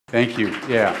Thank you.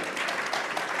 Yeah.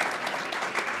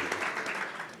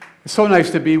 It's so nice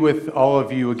to be with all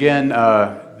of you again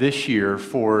this year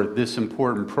for this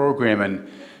important program. And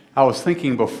I was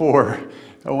thinking before,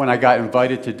 when I got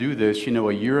invited to do this,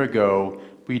 a year ago,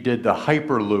 we did the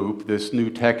Hyperloop, this new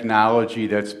technology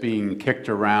that's being kicked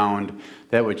around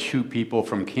that would shoot people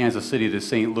from Kansas City to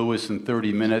St. Louis in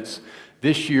 30 minutes.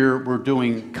 This year, we're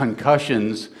doing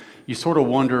Concussions. You sort of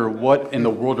wonder what in the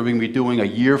world are we going to be doing a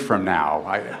year from now.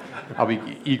 I'll be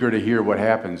eager to hear what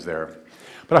happens there.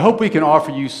 But I hope we can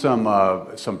offer you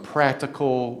some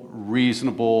practical,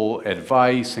 reasonable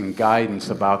advice and guidance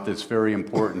about this very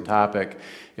important topic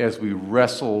as we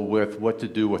wrestle with what to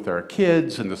do with our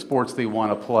kids and the sports they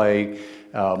want to play,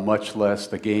 much less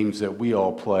the games that we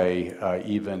all play,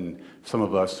 even some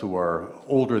of us who are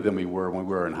older than we were when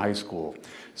we were in high school.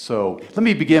 So let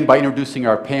me begin by introducing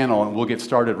our panel, and we'll get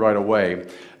started right away.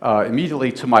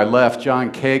 Immediately to my left,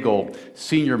 John Cagle,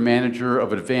 Senior Manager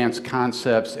of Advanced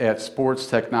Concepts at sports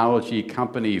technology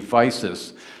company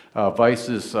VICIS.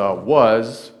 VICIS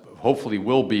was, hopefully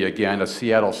will be again, a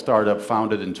Seattle startup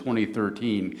founded in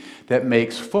 2013 that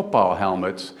makes football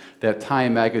helmets that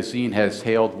Time Magazine has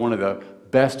hailed one of the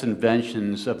best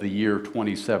inventions of the year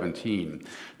 2017.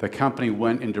 The company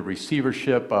went into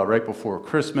receivership right before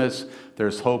Christmas.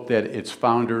 There's hope that its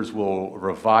founders will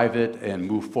revive it and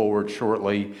move forward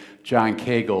shortly. John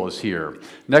Cagle is here.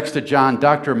 Next to John,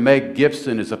 Dr. Meg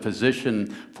Gibson is a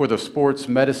physician for the Sports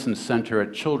Medicine Center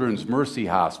at Children's Mercy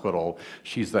Hospital.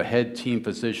 She's the head team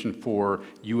physician for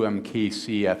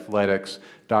UMKC Athletics,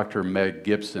 Dr. Meg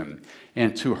Gibson.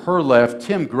 And to her left,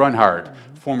 Tim Grunhard,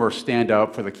 former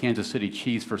standout for the Kansas City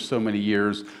Chiefs for so many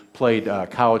years, played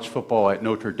college football at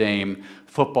Notre Dame,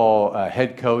 football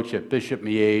head coach at Bishop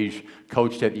Miege,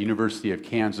 coached at the University of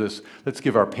Kansas. Let's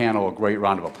give our panel a great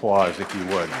round of applause, if you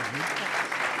would.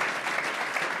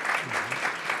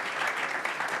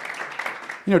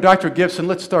 Dr. Gibson,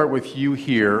 let's start with you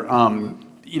here.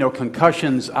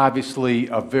 Concussions, obviously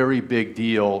a very big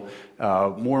deal.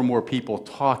 More and more people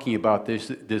talking about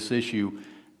this issue.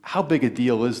 How big a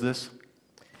deal is this?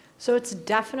 So it's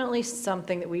definitely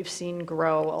something that we've seen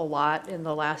grow a lot in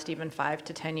the last even 5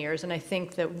 to 10 years. And I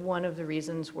think that one of the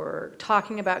reasons we're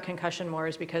talking about concussion more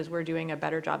is because we're doing a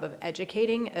better job of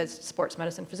educating as sports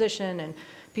medicine physician and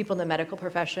people in the medical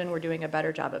profession. We're doing a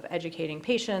better job of educating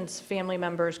patients, family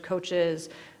members, coaches,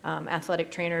 athletic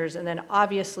trainers, and then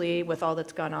obviously with all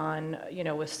that's gone on,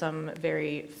 with some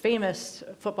very famous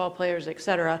football players, et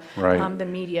cetera, right. The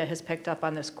media has picked up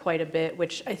on this quite a bit,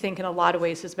 which I think in a lot of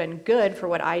ways has been good for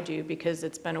what I do because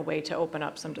it's been a way to open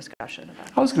up some discussion about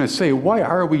it. I was going to say, why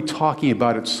are we talking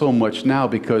about it so much now?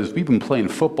 Because we've been playing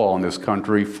football in this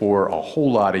country for a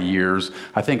whole lot of years,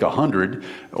 I think 100, in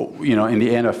the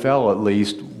NFL at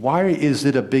least. Why is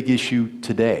it a big issue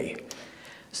today?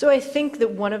 So I think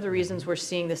that one of the reasons we're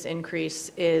seeing this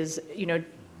increase is,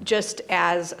 just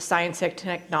as science and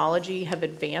technology have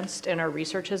advanced and our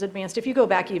research has advanced, if you go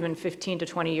back even 15 to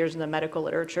 20 years in the medical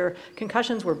literature,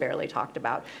 concussions were barely talked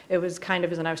about. It was kind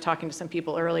of, as I was talking to some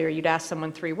people earlier, you'd ask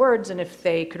someone 3 words, and if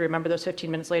they could remember those 15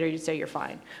 minutes later, you'd say you're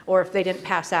fine. Or if they didn't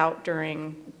pass out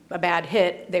during a bad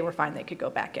hit, they were fine, they could go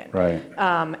back in. Right.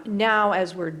 Now,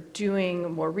 as we're doing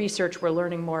more research, we're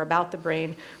learning more about the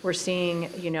brain, we're seeing,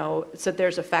 so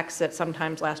there's effects that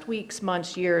sometimes last weeks,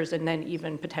 months, years, and then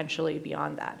even potentially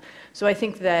beyond that. So I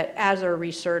think that as our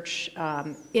research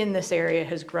in this area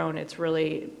has grown, it's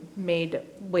really made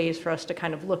ways for us to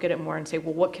kind of look at it more and say,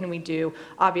 well, what can we do?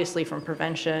 Obviously from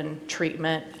prevention,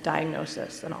 treatment,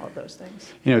 diagnosis, and all of those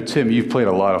things. Tim, you've played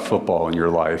a lot of football in your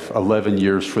life, 11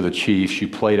 years for the Chiefs. You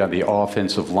played on the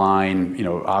offensive line,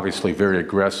 obviously very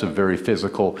aggressive, very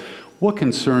physical. What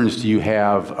concerns do you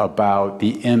have about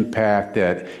the impact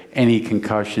that any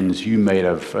concussions you may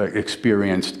have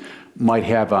experienced might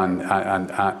have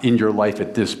in your life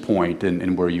at this point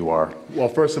and where you are? Well,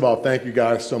 first of all, thank you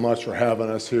guys so much for having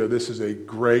us here. This is a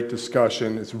great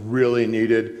discussion. It's really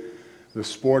needed. The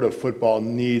sport of football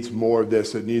needs more of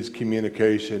this. It needs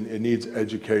communication. It needs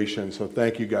education. So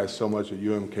thank you guys so much at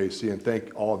UMKC, and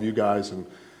thank all of you guys and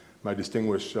my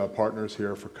distinguished partners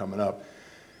here for coming up.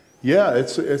 Yeah,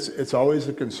 it's always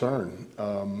a concern.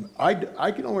 I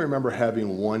can only remember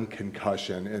having one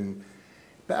concussion, and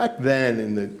back then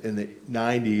in the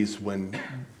 90s, when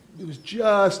it was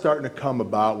just starting to come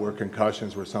about where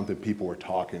concussions were something people were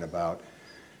talking about,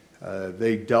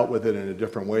 they dealt with it in a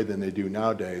different way than they do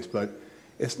nowadays. But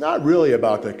it's not really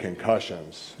about the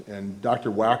concussions. And Dr.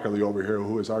 Wackerly over here,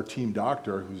 who is our team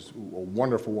doctor, who's a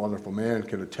wonderful, wonderful man,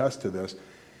 can attest to this.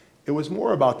 It was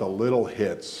more about the little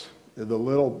hits, the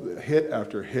little hit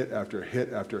after hit after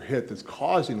hit after hit that's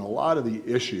causing a lot of the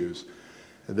issues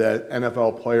that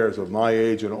NFL players of my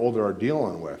age and older are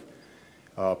dealing with.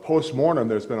 Post-mortem,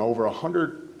 there's been over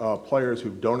 100 players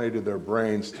who've donated their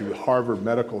brains to Harvard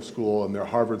Medical School and their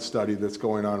Harvard study that's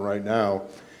going on right now.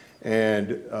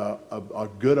 And a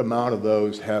good amount of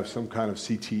those have some kind of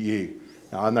CTE.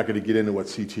 Now, I'm not going to get into what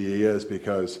CTE is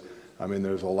because, I mean,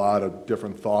 there's a lot of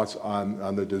different thoughts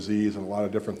on the disease and a lot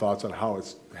of different thoughts on how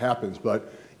it happens,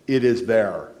 but it is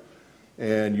there.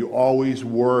 And you always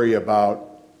worry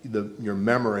about your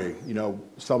memory. You know,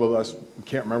 some of us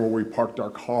can't remember where we parked our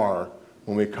car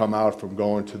when we come out from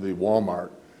going to the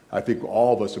Walmart. I think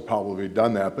all of us have probably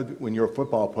done that, but when you're a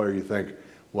football player, you think,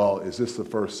 well, is this the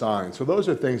first sign? So those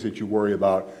are things that you worry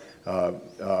about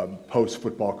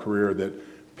post-football career that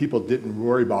people didn't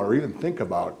worry about or even think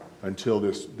about until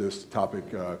this topic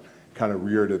kind of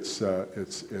reared its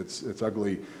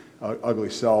ugly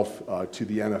self to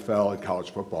the NFL and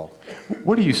college football.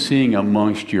 What are you seeing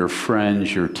amongst your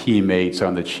friends, your teammates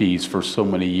on the Chiefs for so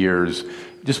many years?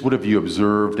 Just what have you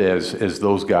observed as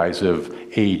those guys have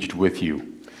aged with you?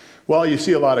 Well, you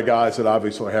see a lot of guys that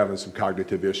obviously are having some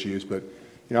cognitive issues, but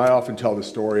you know, I often tell the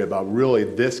story about really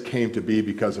this came to be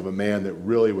because of a man that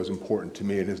really was important to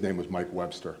me, and his name was Mike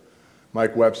Webster.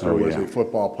 Mike Webster was a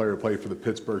football player, played for the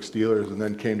Pittsburgh Steelers, and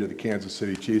then came to the Kansas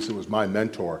City Chiefs and was my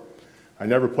mentor. I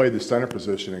never played the center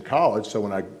position in college, so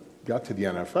when I got to the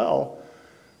NFL,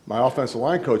 my offensive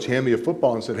line coach handed me a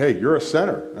football and said, "Hey, you're a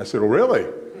center." I said, "Oh, really?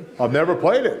 I've never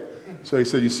played it." So he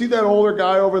said, "You see that older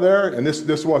guy over there?" And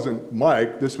this wasn't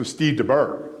Mike, this was Steve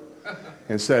DeBerg.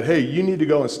 And said, "Hey, you need to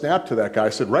go and snap to that guy." I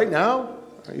said, "Right now?"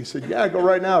 He said, "Yeah, go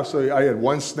right now." So I had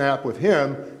one snap with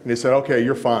him, and he said, "Okay,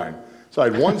 you're fine." So I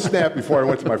had one snap before I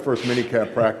went to my first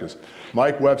minicamp practice.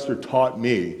 Mike Webster taught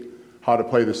me how to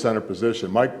play the center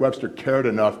position. Mike Webster cared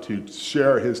enough to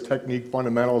share his technique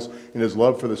fundamentals and his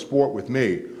love for the sport with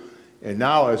me. And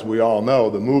now, as we all know,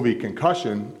 the movie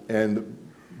Concussion, and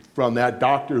from that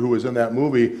doctor who was in that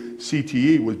movie,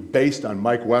 CTE, was based on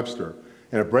Mike Webster.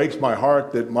 And it breaks my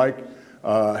heart that Mike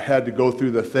had to go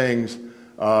through the things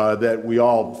that we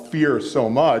all fear so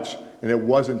much, and it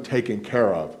wasn't taken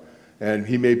care of. And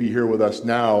he may be here with us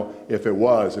now if it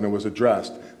was, and it was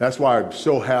addressed. That's why I'm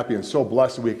so happy and so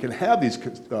blessed that we can have these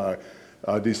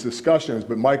discussions.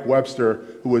 But Mike Webster,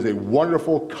 who was a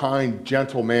wonderful, kind,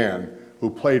 gentle man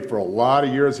who played for a lot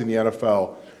of years in the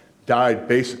NFL, died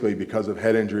basically because of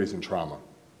head injuries and trauma.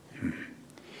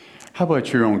 How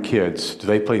about your own kids? Do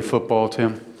they play football,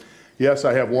 Tim? Yes,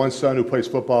 I have one son who plays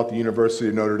football at the University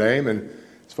of Notre Dame, and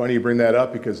it's funny you bring that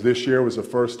up because this year was the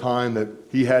first time that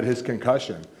he had his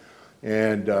concussion.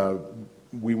 And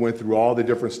we went through all the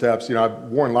different steps. You know, I've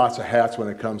worn lots of hats when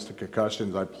it comes to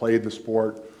concussions. I played the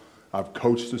sport, I've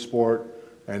coached the sport,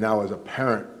 and now as a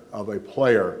parent of a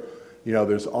player, you know,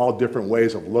 there's all different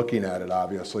ways of looking at it,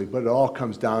 obviously, but it all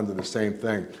comes down to the same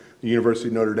thing. The University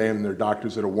of Notre Dame and their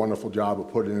doctors did a wonderful job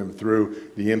of putting him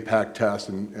through the impact test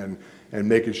and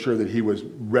making sure that he was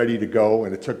ready to go,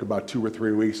 and it took about 2 or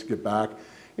 3 weeks to get back.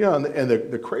 You know, and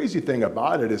the crazy thing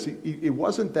about it is it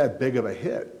wasn't that big of a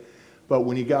hit. But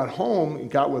when he got home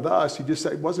and got with us, he just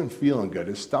said he wasn't feeling good.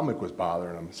 His stomach was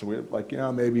bothering him. So we were like, you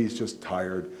know, maybe he's just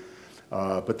tired.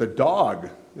 But the dog,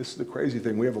 this is the crazy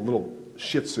thing, we have a little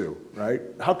Shih Tzu, right?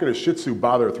 How could a Shih Tzu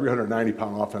bother a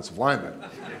 390-pound offensive lineman?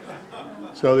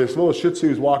 So this little Shih Tzu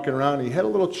was walking around, and he had a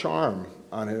little charm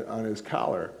on his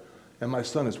collar. And my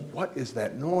son is, "What is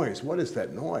that noise? What is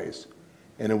that noise?"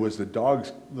 And it was the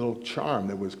dog's little charm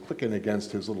that was clicking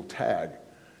against his little tag.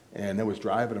 And it was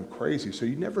driving him crazy. So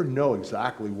you never know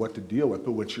exactly what to deal with.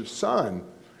 But with your son,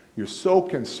 you're so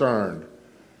concerned.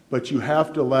 But you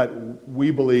have to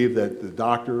we believe that the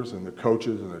doctors and the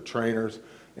coaches and the trainers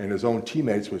and his own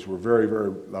teammates, which were very,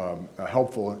 very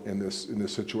helpful in this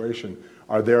situation,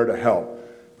 are there to help.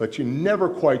 But you're never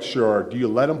quite sure, do you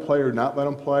let him play or not let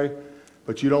him play?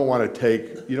 But you don't want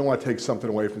to take something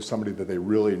away from somebody that they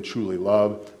really and truly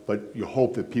love, but you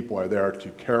hope that people are there to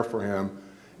care for him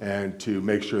and to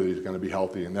make sure that he's going to be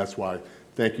healthy. And that's why,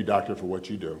 thank you, doctor, for what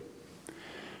you do.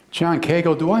 John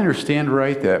Cagle, do I understand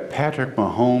right that Patrick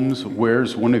Mahomes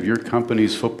wears one of your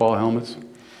company's football helmets?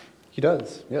 He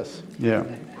does, yes. Yeah.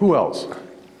 Who else?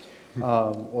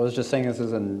 Well, I was just saying this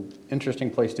is an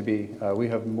interesting place to be. We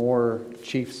have more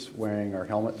Chiefs wearing our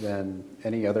helmet than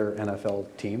any other NFL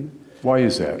team. Why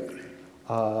is that?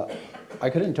 I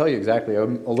couldn't tell you exactly.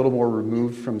 I'm a little more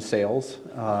removed from sales.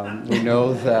 We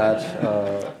know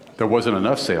that There wasn't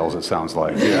enough sales, it sounds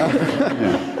like.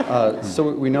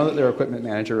 So we know that their equipment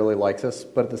manager really likes us,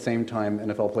 but at the same time,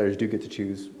 NFL players do get to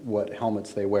choose what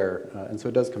helmets they wear, and so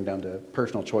it does come down to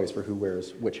personal choice for who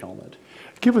wears which helmet.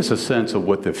 Give us a sense of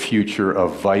what the future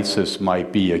of VICIS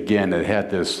might be. Again, it had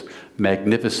this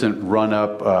magnificent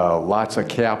run-up, lots of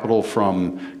capital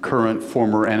from current,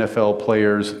 former NFL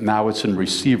players. Now it's in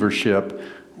receivership.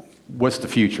 What's the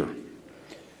future?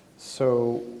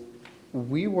 So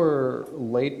we were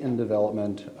late in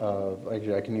development of,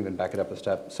 actually I can even back it up a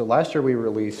step. So last year we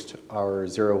released our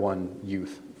 01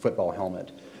 youth football helmet.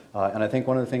 And I think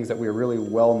one of the things that we were really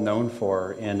well known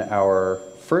for in our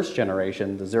first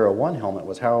generation, the 01 helmet,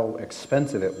 was how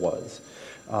expensive it was.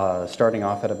 Starting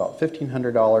off at about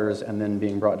 $1,500 and then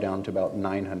being brought down to about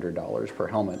 $900 per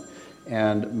helmet.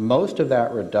 And most of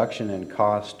that reduction in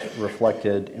cost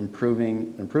reflected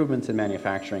improvements in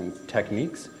manufacturing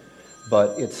techniques,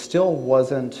 but it still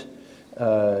wasn't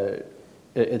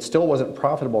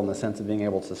profitable in the sense of being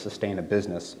able to sustain a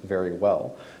business very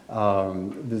well.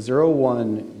 The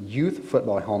 01 youth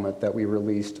football helmet that we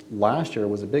released last year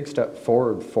was a big step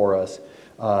forward for us.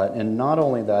 And not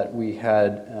only that, we had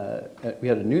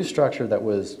a new structure that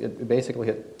it basically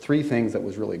hit three things that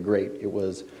was really great. It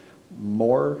was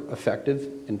more effective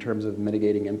in terms of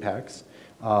mitigating impacts,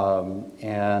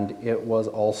 and it was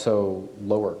also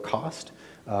lower cost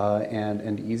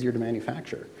and easier to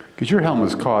manufacture. Because your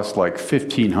helmets cost like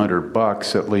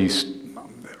 $1,500 at least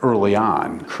early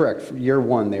on. Correct. For year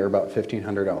one, they were about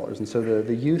 $1,500, and so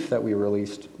the youth that we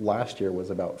released last year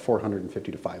was about $450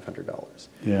 to $500.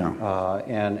 Yeah.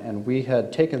 And we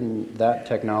had taken that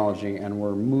technology and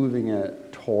we're moving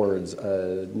it towards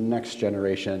a next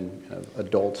generation of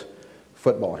adult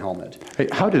football helmet. Hey,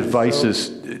 how did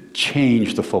VICIS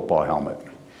change the football helmet?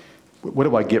 What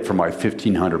do I get for my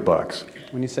 $1,500?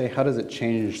 When you say how does it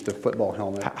change the football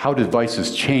helmet? How did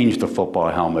VICIS change the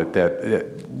football helmet?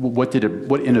 What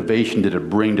innovation did it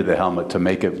bring to the helmet to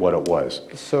make it what it was?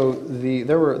 So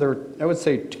there were I would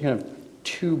say kind of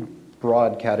two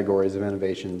broad categories of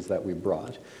innovations that we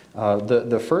brought.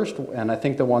 The first, and I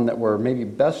think the one that we're maybe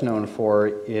best known for,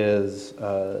 is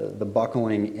the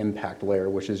buckling impact layer,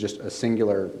 which is just a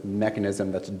singular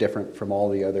mechanism that's different from all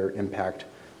the other impact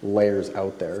layers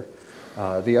out there.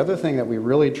 The other thing that we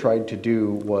really tried to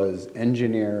do was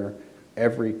engineer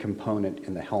every component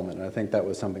in the helmet, and I think that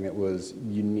was something that was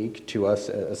unique to us,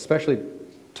 especially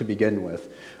to begin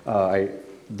with.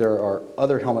 There are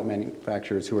other helmet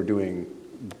manufacturers who are doing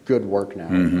good work now,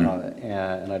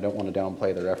 and I don't want to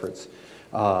downplay their efforts.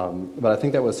 But I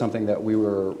think that was something that we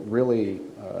were really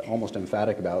almost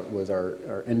emphatic about, was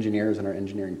our engineers and our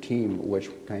engineering team, which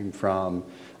came from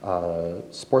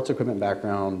sports equipment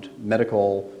background,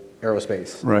 medical,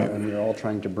 aerospace. Right. And we were all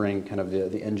trying to bring kind of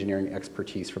the engineering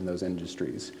expertise from those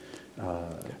industries.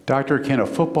 Doctor, can a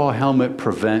football helmet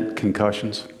prevent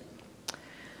concussions?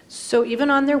 So even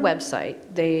on their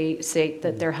website, they say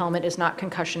that their helmet is not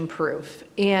concussion proof.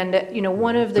 And,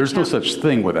 one of the— There's no such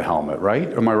thing with a helmet,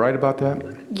 right? Am I right about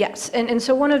that? Yes, and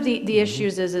so one of the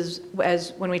issues is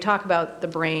as when we talk about the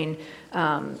brain,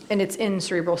 and it's in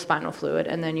cerebral spinal fluid,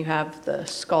 and then you have the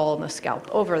skull and the scalp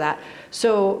over that.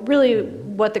 So really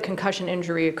what the concussion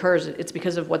injury occurs, it's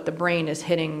because of what the brain is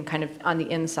hitting kind of on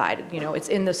the inside. It's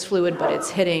in this fluid, but it's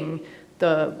hitting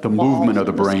the movement of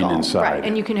the brain skull. inside. Right,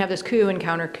 and you can have this coup and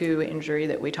counter coup injury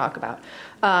that we talk about.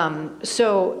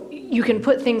 So you can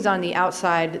put things on the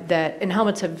outside and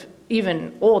helmets have,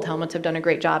 even old helmets have done a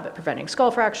great job at preventing skull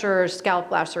fractures,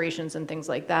 scalp lacerations, and things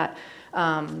like that.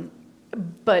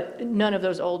 But none of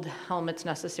those old helmets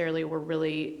necessarily were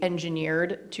really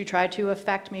engineered to try to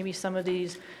affect maybe some of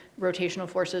these rotational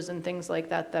forces and things like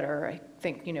that are, I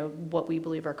think, what we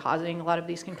believe are causing a lot of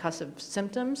these concussive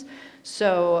symptoms.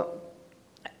 So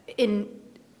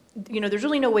there's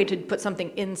really no way to put something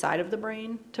inside of the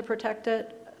brain to protect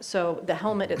it. So the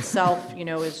helmet itself,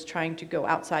 is trying to go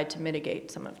outside to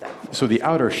mitigate some of that. So the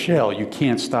outer shell, you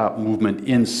can't stop movement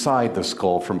inside the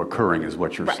skull from occurring, is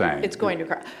what you're saying. It's going to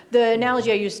occur. The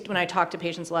analogy I used when I talk to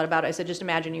patients a lot about it, I said, just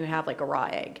imagine you have like a raw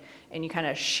egg, and you kind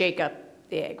of shake up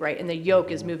the egg, right? And the yolk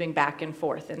is moving back and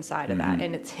forth inside of that,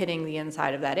 and it's hitting the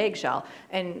inside of that eggshell.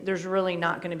 And there's really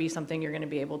not going to be something you're going to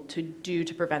be able to do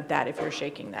to prevent that if you're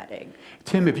shaking that egg.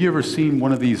 Tim, have you ever seen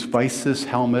one of these VICIS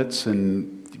helmets,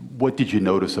 and what did you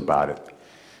notice about it?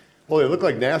 Well, they look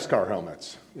like NASCAR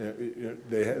helmets.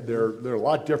 They're a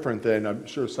lot different than, I'm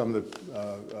sure, some of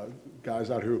the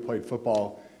guys out here who played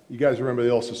football. You guys remember the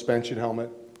old suspension helmet?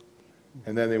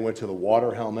 And then they went to the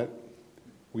water helmet.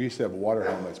 We used to have water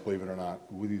helmets, believe it or not,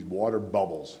 with these water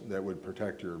bubbles that would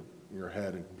protect your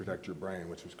head and protect your brain,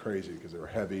 which was crazy because they were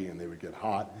heavy and they would get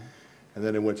hot. And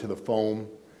then it went to the foam.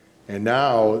 And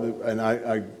now, and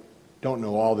I don't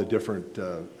know all the different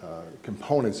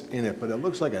components in it, but it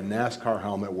looks like a NASCAR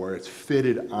helmet where it's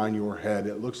fitted on your head.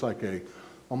 It looks like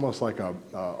almost like a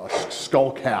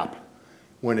skull cap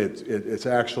when it's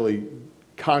actually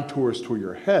contours to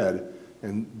your head,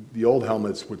 and the old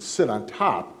helmets would sit on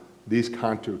top, these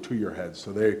contour to your head.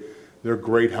 So they're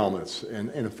great helmets.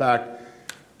 And in fact,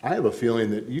 I have a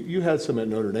feeling that you had some at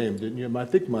Notre Dame, didn't you? I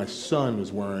think my son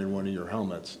was wearing one of your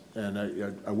helmets, and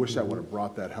I wish I would have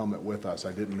brought that helmet with us.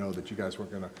 I didn't know that you guys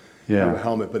weren't going to have a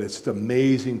helmet, but it's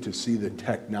amazing to see the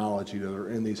technology that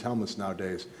are in these helmets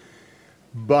nowadays.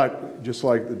 But just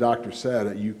like the doctor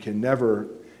said, you can never,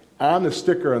 on the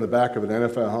sticker on the back of an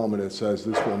NFL helmet, it says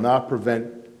this will not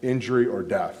prevent injury or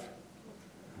death.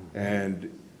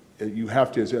 And you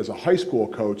have to, as a high school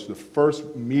coach, the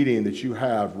first meeting that you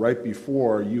have right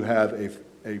before you have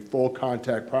a full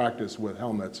contact practice with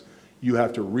helmets, you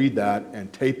have to read that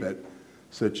and tape it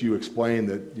so that you explain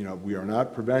that, we are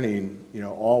not preventing,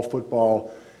 all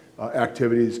football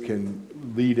activities can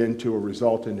lead into or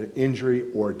result into injury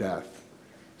or death.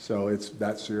 So it's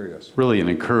that serious. Really an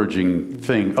encouraging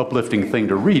thing, uplifting thing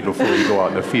to read before you go out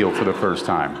in the field for the first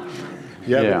time.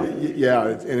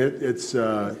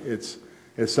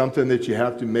 It's something that you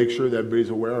have to make sure that everybody's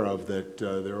aware of, that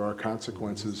there are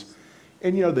consequences.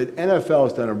 And the NFL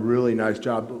has done a really nice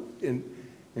job. In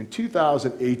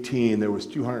 2018, there was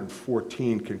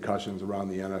 214 concussions around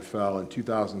the NFL. In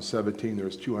 2017, there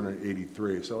was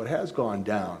 283. So it has gone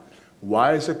down.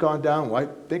 Why has it gone down? Well, I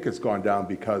think it's gone down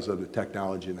because of the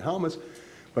technology in the helmets,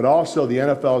 but also the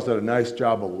NFL has done a nice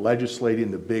job of legislating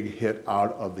the big hit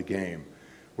out of the game,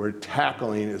 where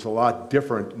tackling is a lot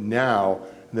different now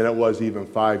than it was even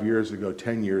 5 years ago,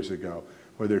 10 years ago,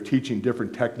 where they're teaching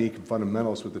different technique and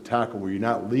fundamentals with the tackle, where you're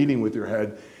not leading with your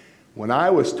head. When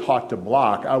I was taught to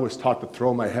block, I was taught to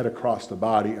throw my head across the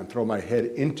body and throw my head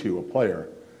into a player.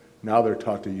 Now they're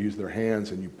taught to use their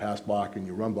hands, and you pass block and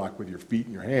you run block with your feet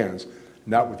and your hands,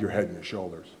 not with your head and your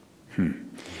shoulders.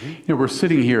 We're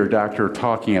sitting here, Doctor,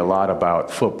 talking a lot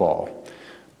about football.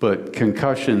 But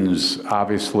concussions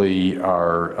obviously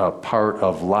are a part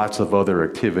of lots of other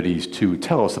activities too.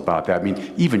 Tell us about that. I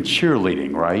mean, even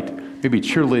cheerleading, right? Maybe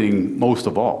cheerleading most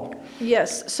of all.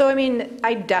 Yes. So,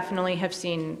 I definitely have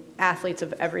seen athletes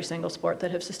of every single sport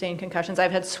that have sustained concussions.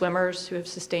 I've had swimmers who have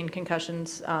sustained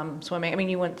concussions swimming.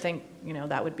 You wouldn't think,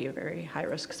 that would be a very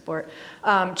high-risk sport.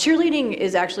 Cheerleading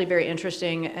is actually very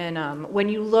interesting. And when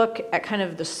you look at kind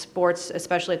of the sports,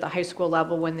 especially at the high school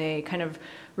level, when they kind of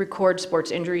record sports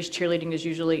injuries, cheerleading is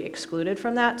usually excluded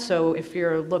from that. So if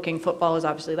you're looking, football is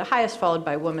obviously the highest, followed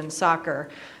by women's soccer.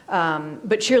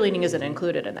 But cheerleading isn't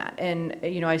included in that. And,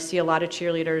 I see a lot of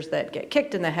cheerleaders that get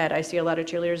kicked in the head. I see a lot of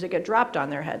cheerleaders that get dropped on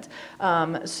their heads.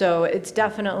 So it's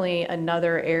definitely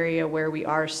another area where we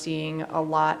are seeing a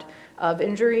lot of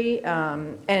injury.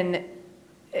 And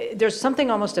there's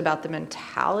something almost about the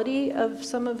mentality of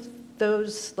some of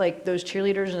those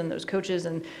cheerleaders and those coaches,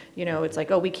 and it's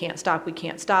like, oh, we can't stop.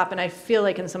 And I feel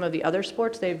like in some of the other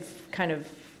sports they've kind of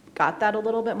got that a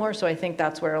little bit more, so I think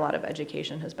that's where a lot of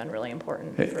education has been really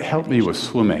important. Help me with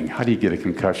swimming. How do you get a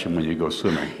concussion when you go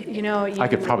swimming? I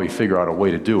could probably figure out a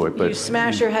way to do it, but you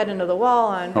smash your head into the wall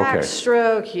on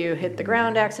backstroke, you hit the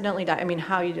ground, accidentally die.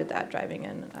 How you did that driving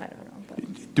in, I don't know.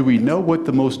 Do we know what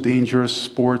the most dangerous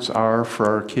sports are for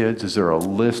our kids? Is there a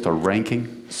list, a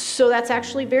ranking? So that's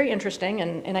actually very interesting,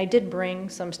 and I did bring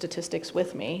some statistics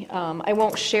with me. I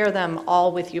won't share them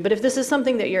all with you, but if this is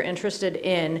something that you're interested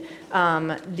in,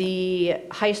 the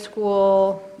high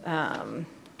school,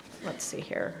 let's see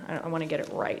here, I want to get it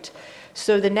right.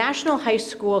 So the National High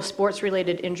School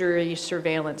Sports-Related Injury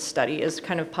Surveillance Study is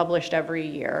kind of published every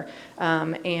year,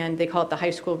 and they call it the High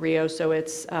School RIO, so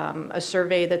it's a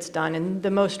survey that's done, and the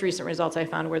most recent results I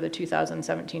found were the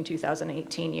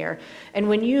 2017-2018 year. And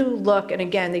when you look, and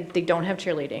again, they don't have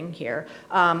cheerleading here,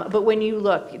 but when you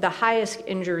look, the highest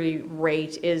injury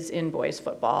rate is in boys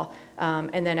football,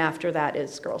 and then after that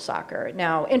is girls soccer.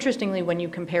 Now, interestingly, when you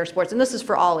compare sports, and this is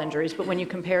for all injuries, but when you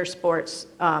compare sports,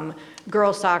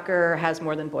 girls soccer has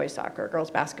more than boys soccer. Girls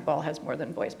basketball has more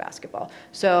than boys basketball.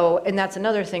 So, and that's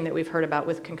another thing that we've heard about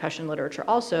with concussion literature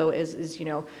also is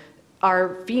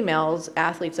are females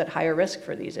athletes at higher risk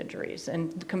for these injuries?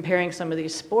 And comparing some of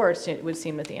these sports, it would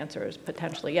seem that the answer is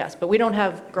potentially yes. But we don't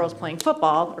have girls playing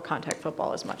football or contact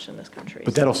football as much in this country.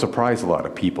 But that'll surprise a lot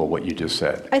of people, what you just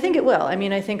said. I think it will.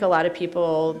 I think a lot of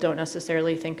people don't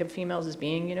necessarily think of females as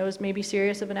being, as maybe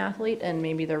serious of an athlete, and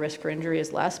maybe their risk for injury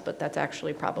is less, but that's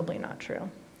actually probably not true.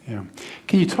 Yeah.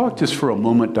 Can you talk just for a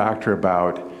moment, Doctor,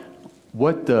 about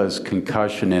what does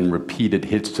concussion and repeated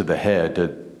hits to the head, to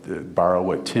borrow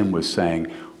what Tim was saying,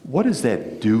 what does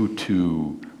that do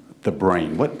to the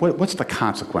brain? What's the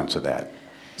consequence of that?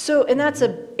 So, and that's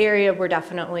an area we're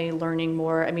definitely learning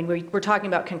more. I mean, we're talking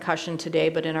about concussion today,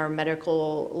 but in our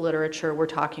medical literature, we're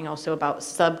talking also about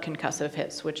subconcussive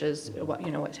hits, which is what,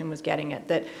 what Tim was getting at,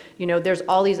 that, there's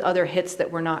all these other hits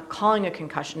that we're not calling a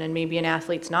concussion, and maybe an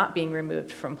athlete's not being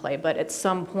removed from play, but at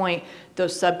some point,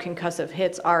 those subconcussive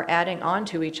hits are adding on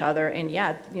to each other, and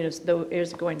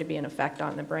there's going to be an effect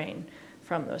on the brain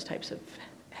from those types of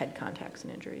head contacts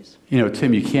and injuries.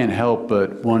 Tim, you can't help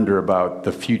but wonder about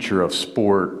the future of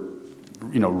sport,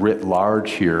 writ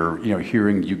large here,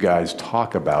 hearing you guys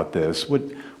talk about this.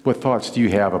 What thoughts do you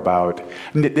have about,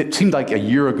 it seemed like a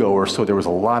year ago or so there was a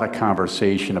lot of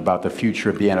conversation about the future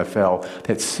of the NFL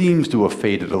that seems to have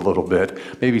faded a little bit.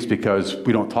 Maybe it's because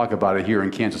we don't talk about it here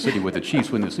in Kansas City with the Chiefs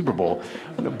winning the Super Bowl.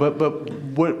 But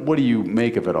what do you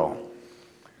make of it all?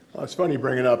 It's funny you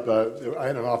bring it up. I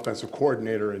had an offensive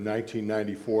coordinator in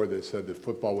 1994 that said that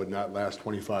football would not last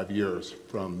 25 years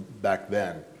from back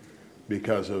then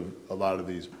because of a lot of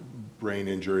these brain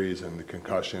injuries and the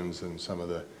concussions and some of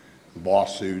the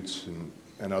lawsuits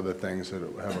and other things that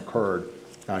have occurred.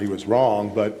 Now, he was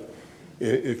wrong, but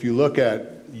if you look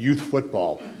at youth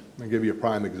football, I'll give you a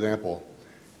prime example.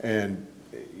 And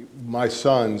my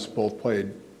sons both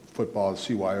played football,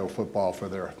 CYO football for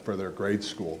their grade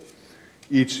school.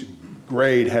 Each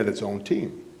grade had its own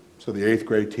team. So the eighth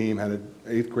grade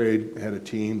had a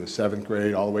team, the seventh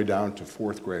grade all the way down to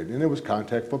fourth grade. And it was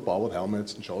contact football with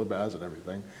helmets and shoulder pads and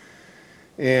everything.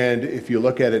 And if you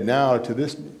look at it now, to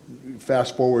this,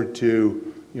 fast forward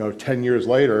to 10 years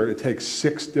later, it takes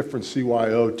 6 different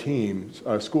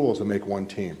CYO schools to make one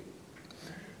team.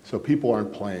 So people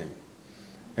aren't playing.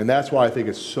 And that's why I think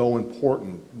it's so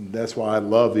important. That's why I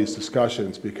love these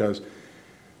discussions, because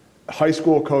high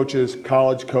school coaches,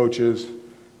 college coaches,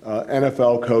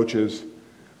 NFL coaches,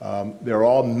 they're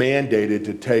all mandated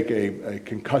to take a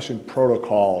concussion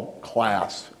protocol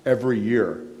class every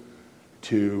year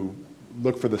to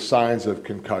look for the signs of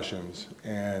concussions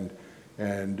and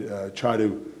try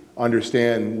to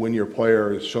understand when your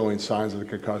player is showing signs of the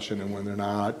concussion and when they're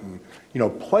not. And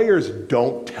players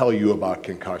don't tell you about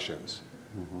concussions.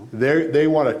 Mm-hmm. They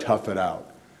want to tough it out.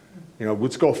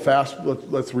 Let's go fast.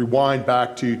 Let's rewind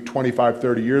back to 25,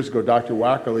 30 years ago. Dr.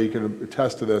 Wackerly can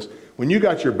attest to this. When you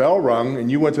got your bell rung and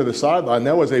you went to the sideline,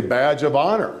 that was a badge of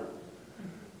honor.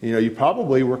 You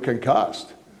probably were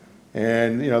concussed.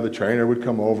 And, the trainer would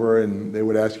come over and they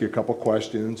would ask you a couple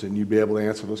questions and you'd be able to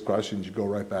answer those questions. You'd go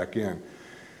right back in.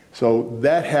 So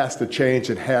that has to change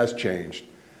and has changed.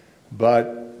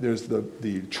 But there's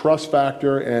the trust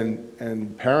factor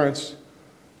and parents,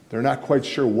 they're not quite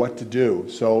sure what to do.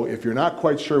 So if you're not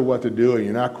quite sure what to do and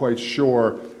you're not quite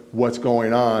sure what's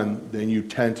going on, then you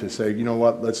tend to say, you know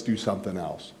what, let's do something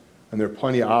else. And there are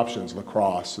plenty of options.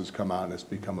 Lacrosse has come out and it's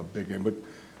become a big game. But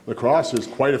lacrosse is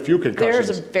quite a few concussions.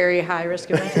 There's a very high risk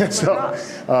of injury in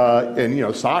lacrosse.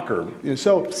 And soccer.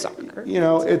 So soccer.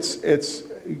 It's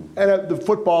and the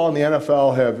football and the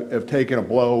NFL have taken a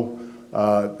blow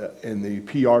in the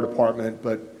PR department,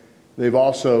 but they've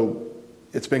also,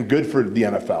 it's been good for the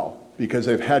NFL because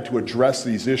they've had to address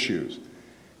these issues.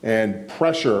 And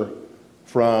pressure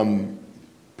from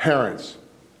parents,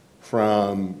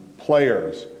 from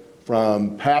players,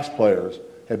 from past players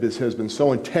has been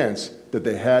so intense that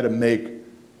they had to make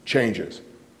changes.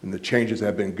 And the changes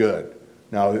have been good.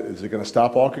 Now, is it going to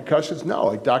stop all concussions? No,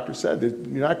 like Doctor said, you're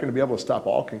not going to be able to stop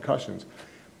all concussions.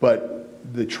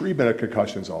 But the treatment of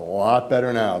concussions is a lot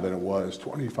better now than it was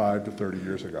 25 to 30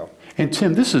 years ago. And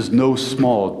Tim, this is no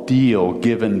small deal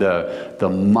given the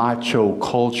macho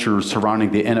culture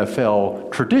surrounding the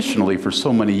NFL traditionally for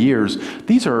so many years.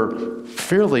 These are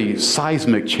fairly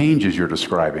seismic changes you're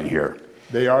describing here.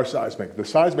 They are seismic. The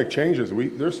seismic changes,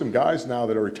 there's some guys now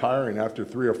that are retiring after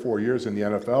 3 or 4 years in the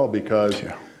NFL because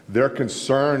they're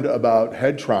concerned about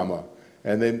head trauma.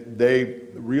 And then they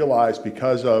realize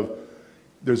because of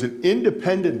there's an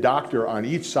independent doctor on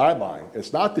each sideline.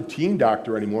 It's not the team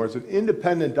doctor anymore. It's an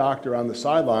independent doctor on the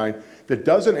sideline that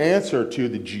doesn't answer to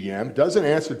the GM, doesn't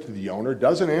answer to the owner,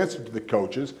 doesn't answer to the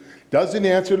coaches, doesn't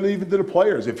answer even to the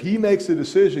players. If he makes a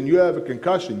decision, you have a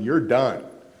concussion, you're done.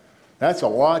 That's a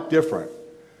lot different.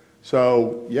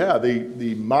 So yeah,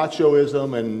 the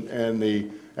machoism and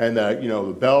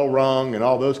the bell rung and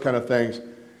all those kind of things,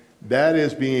 that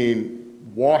is being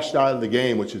washed out of the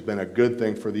game, which has been a good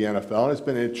thing for the NFL.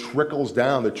 And it trickles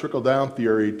down. The trickle-down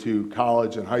theory to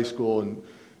college and high school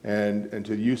and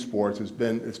to youth sports it's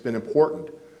been important.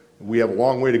 We have a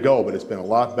long way to go, but it's been a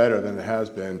lot better than it has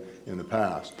been in the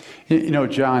past. You know,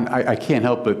 John, I can't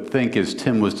help but think as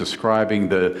Tim was describing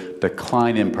the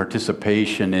decline in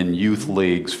participation in youth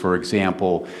leagues, for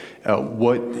example,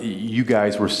 what you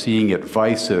guys were seeing at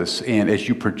VICIS, and as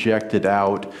you projected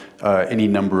out any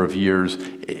number of years,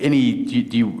 do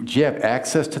you have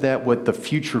access to that, what the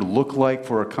future looked like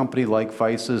for a company like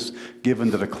VICIS, given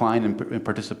the decline in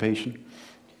participation?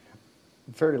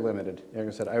 Very limited. Like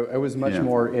I said, I was much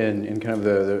more in kind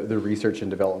of the research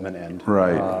and development end.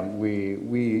 Right.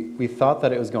 We thought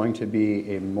that it was going to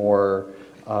be a more,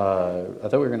 I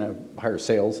thought we were going to hire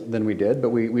sales than we did, but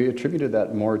we attributed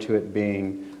that more to it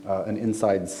being an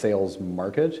inside sales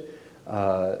market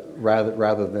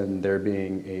rather than there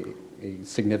being a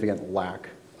significant lack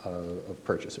of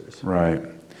purchasers. Right.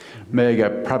 Meg, I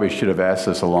probably should have asked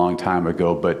this a long time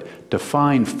ago, but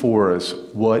define for us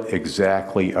what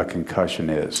exactly a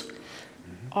concussion is.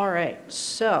 All right,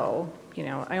 so, you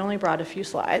know, I only brought a few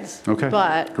slides. Okay,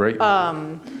 but, great.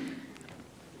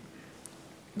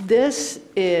 This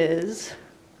is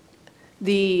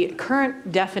the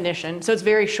current definition, so it's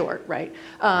very short, right?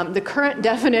 The current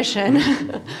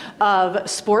definition of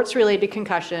sports-related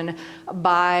concussion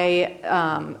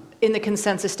by in the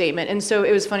consensus statement. And so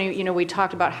it was funny, you know, we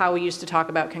talked about how we used to talk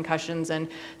about concussions, and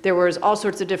there was all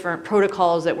sorts of different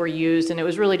protocols that were used, and it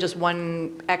was really just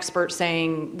one expert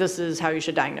saying, this is how you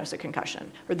should diagnose a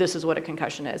concussion, or this is what a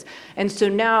concussion is. And so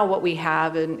now what we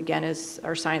have, and again, as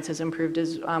our science has improved,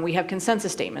 is we have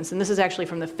consensus statements, and this is actually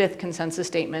from the 5th consensus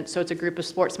statement. So it's a group of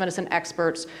sports medicine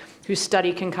experts who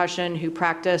study concussion, who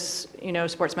practice, you know,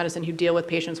 sports medicine, who deal with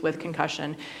patients with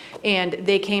concussion. And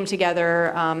they came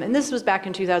together, and this was back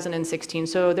in 2016,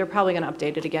 so they're probably going to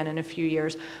update it again in a few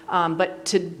years, but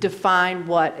to define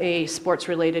what a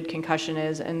sports-related concussion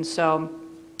is. And so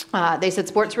they said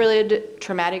sports-related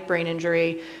traumatic brain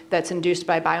injury that's induced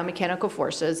by biomechanical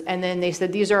forces, and then they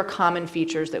said these are common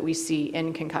features that we see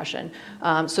in concussion.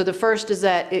 So the first is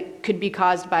that it could be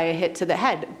caused by a hit to the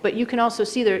head, but you can also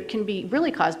see that it can be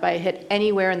really caused by a hit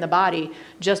anywhere in the body,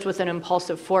 just with an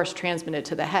impulsive force transmitted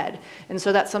to the head. And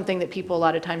so that's something that people a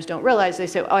lot of times don't realize. They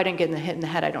say, oh, I didn't get hit in the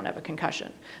head, I don't have a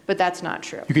concussion. But that's not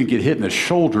true. You can get hit in the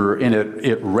shoulder and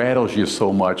it rattles you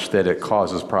so much that it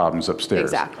causes problems upstairs.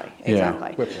 Exactly, Yeah.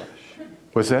 exactly. Whiplash.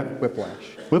 What's that? Whiplash.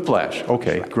 Whiplash.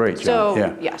 Okay, great, John. So,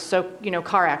 Yeah. yes, so, you know,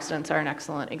 car accidents are an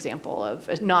excellent example of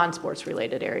a non-sports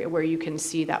related area where you can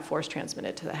see that force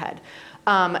transmitted to the head.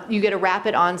 You get a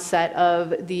rapid onset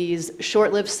of these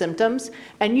short-lived symptoms,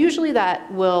 and usually that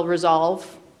will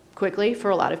resolve quickly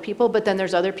for a lot of people, but then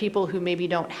there's other people who maybe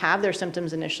don't have their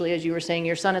symptoms initially. As you were saying,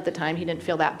 your son at the time, he didn't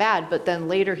feel that bad, but then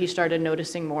later he started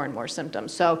noticing more and more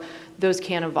symptoms. So those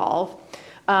can evolve.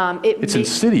 It's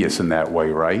insidious in that way,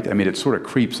 right? I mean, it sort of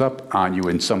creeps up on you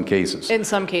in some cases. In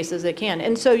some cases it can.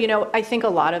 And so, you know, I think a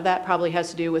lot of that probably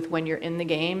has to do with when you're in the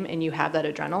game and you have that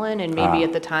adrenaline, and maybe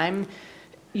at the time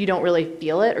you don't really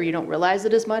feel it or you don't realize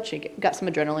it as much. You got some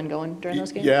adrenaline going during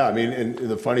those games? Yeah, I mean, and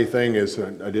the funny thing is,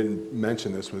 I didn't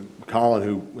mention this with Colin,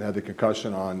 who had the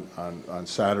concussion on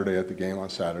Saturday at the game on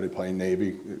Saturday, playing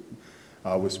Navy.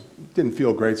 Didn't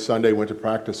feel great Sunday, went to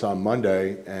practice on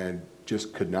Monday, and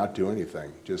just could not do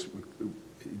anything. Just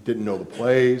didn't know the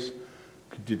plays,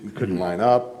 couldn't line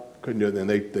up, couldn't do it. And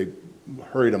they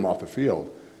hurried him off the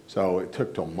field. So it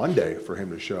took till Monday for him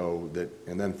to show that,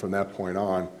 and then from that point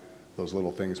on, those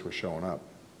little things were showing up.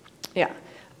 Yeah.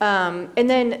 And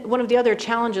then one of the other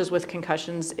challenges with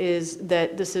concussions is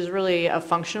that this is really a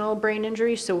functional brain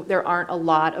injury, so there aren't a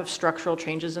lot of structural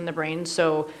changes in the brain.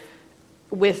 So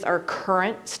with our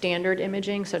current standard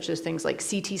imaging, such as things like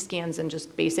CT scans and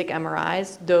just basic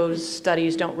MRIs, those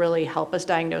studies don't really help us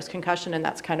diagnose concussion, and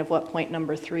that's kind of what point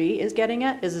number 3 is getting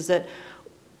at, is that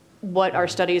what our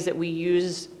studies that we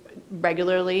use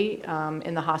regularly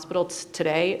in the hospital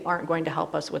today aren't going to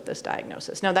help us with this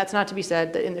diagnosis. Now, that's not to be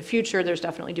said that in the future there's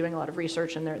definitely doing a lot of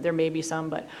research, and there may be some,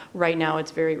 but right now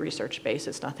it's very research-based.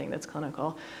 It's nothing that's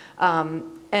clinical. And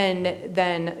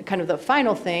then kind of the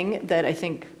final thing that I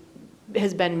think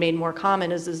has been made more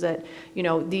common is that, you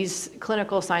know, these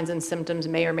clinical signs and symptoms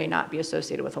may or may not be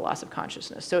associated with a loss of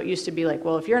consciousness. So it used to be like,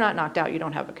 well, if you're not knocked out, you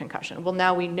don't have a concussion. Well,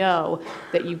 now we know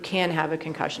that you can have a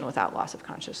concussion without loss of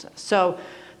consciousness. So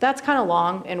that's kind of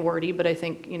long and wordy, but I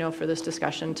think, you know, for this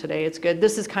discussion today, it's good.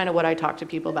 This is kind of what I talk to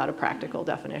people about, a practical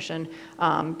definition.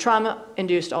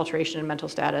 Trauma-induced alteration in mental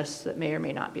status that may or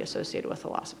may not be associated with a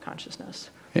loss of consciousness.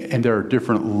 And there are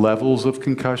different levels of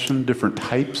concussion, different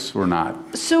types or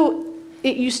not? So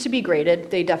It used to be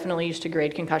graded. They definitely used to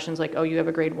grade concussions like, oh, you have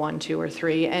a grade 1, 2, or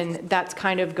 3. And that's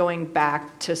kind of going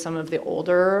back to some of the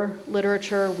older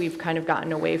literature. We've kind of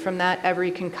gotten away from that. Every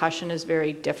concussion is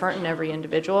very different in every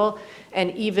individual.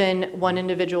 And even one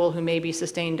individual who maybe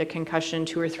sustained a concussion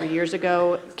 2 or 3 years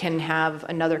ago can have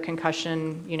another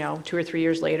concussion, 2 or 3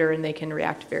 years later, and they can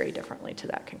react very differently to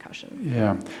that concussion.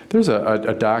 Yeah. There's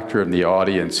a doctor in the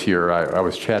audience here. I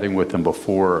was chatting with him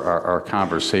before our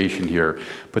conversation here.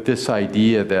 But this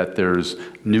idea that there's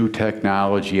new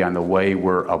technology on the way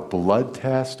where a blood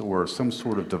test or some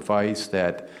sort of device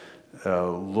that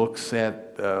looks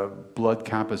at blood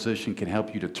composition can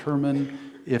help you determine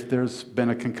if there's been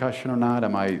a concussion or not.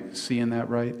 Am I seeing that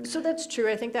right? So that's true.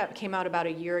 I think that came out about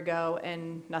a year ago,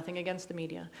 and nothing against the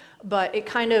media. But it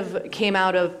kind of came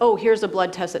out of, oh, here's a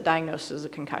blood test that diagnoses a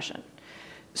concussion.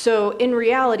 So in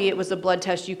reality, it was a blood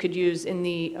test you could use in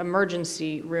the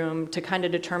emergency room to kind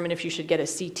of determine if you should get a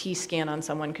CT scan on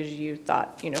someone because you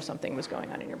thought, something was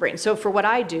going on in your brain. So for what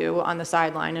I do on the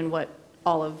sideline and what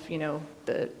all of,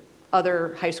 the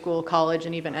other high school, college,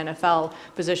 and even NFL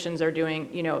physicians are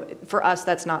doing, for us,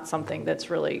 that's not something that's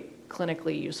really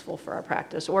clinically useful for our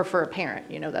practice, or for a parent.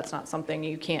 That's not something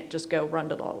you can't just go run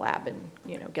to the lab and,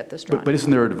 get this drawn. But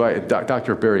isn't there advice?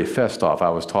 Dr. Barry Festoff I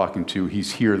was talking to,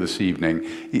 he's here this evening.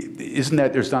 Isn't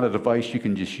that there's not a device you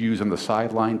can just use on the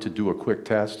sideline to do a quick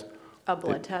test? A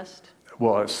blood test?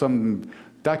 Well, where's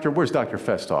Dr.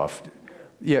 Festoff?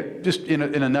 Yeah, just in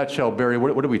a nutshell, Barry,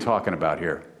 what are we talking about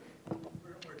here?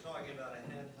 We're talking about a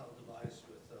handheld device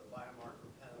with a biomarker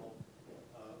panel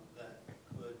that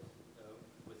could,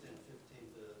 within 15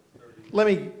 to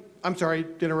 30... I'm sorry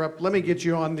to interrupt. Let me get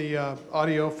you on the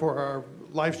audio for our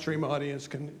live stream audience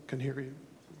can hear you.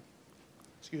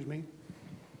 Excuse me.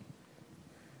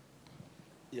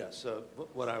 Yes,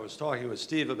 what I was talking with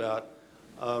Steve about,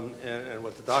 and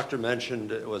what the doctor mentioned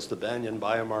was the Banyan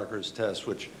biomarkers test,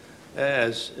 which,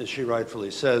 as she rightfully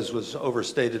says, was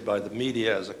overstated by the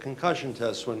media as a concussion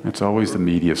test. When it's always the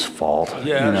media's fault.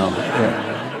 Yeah.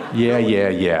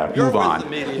 Yeah. You're Move on. With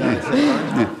the media, I think,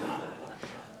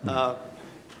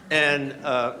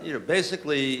 aren't you?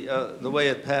 Basically, the way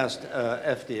it passed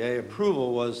FDA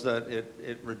approval was that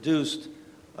it reduced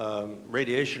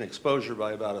radiation exposure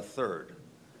by about a third.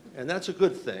 And that's a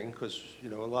good thing because,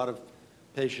 a lot of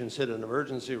patients hit an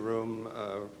emergency room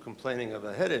complaining of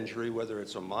a head injury, whether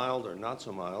it's a mild or not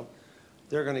so mild,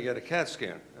 they're going to get a CAT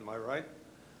scan. Am I right?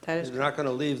 That is They're not going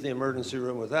to leave the emergency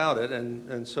room without it.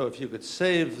 And so if you could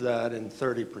save that in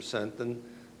 30%, then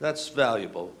that's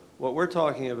valuable. What we're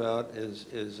talking about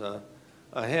is a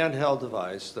handheld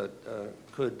device that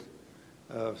could,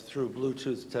 through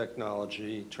Bluetooth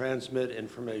technology, transmit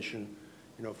information,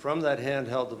 from that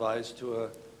handheld device to a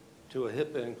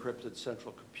HIPAA-encrypted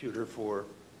central computer for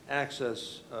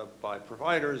access by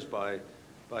providers, by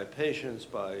patients,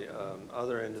 by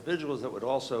other individuals that would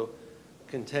also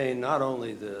contain not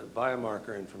only the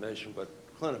biomarker information, but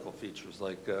clinical features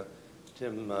like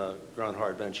Tim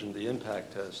Grunhard mentioned the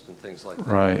impact test and things like that.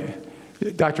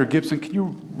 Right. Dr. Gibson, can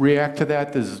you react to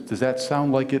that? Does that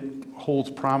sound like it holds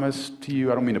promise to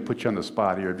you? I don't mean to put you on the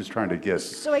spot here. I'm just trying to guess.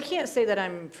 So I can't say that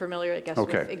I'm familiar,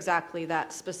 Okay. with exactly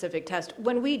that specific test.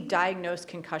 When we diagnose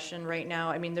concussion right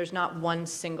now, there's not one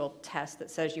single test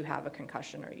that says you have a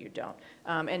concussion or you don't.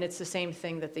 And it's the same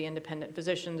thing that the independent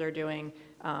physicians are doing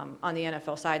on the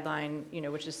NFL sideline,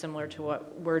 which is similar to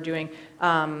what we're doing.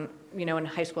 And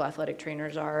high school athletic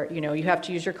trainers are, you have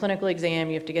to use your clinical exam,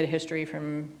 you have to get a history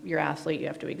from your athlete, you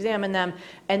have to examine them,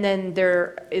 and then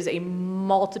there is a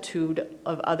multitude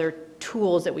of other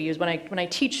tools that we use. When I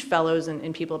teach fellows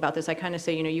and people about this, I kind of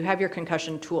say, you have your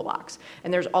concussion toolbox,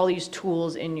 and there's all these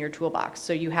tools in your toolbox.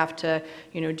 So you have to,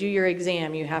 do your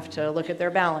exam, you have to look at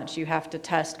their balance, you have to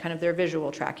test kind of their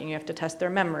visual tracking, you have to test their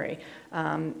memory.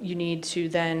 You need to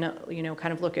then,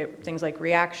 kind of look at things like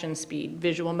reaction speed,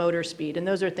 visual motor speed, and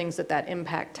those are things that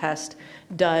impact test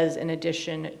does in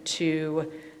addition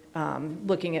to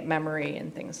looking at memory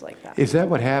and things like that. Is that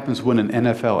what happens when an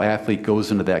NFL athlete goes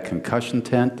into that concussion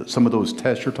tent, some of those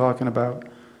tests you're talking about?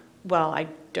 Well, I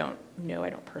don't know.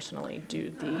 I don't personally do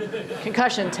the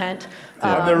concussion tent.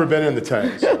 I've never been in the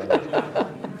tent. So.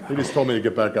 He just told me to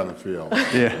get back on the field.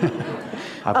 Yeah.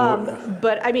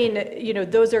 But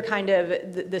those are kind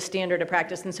of the standard of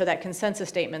practice. And so that consensus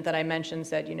statement that I mentioned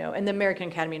said, and the American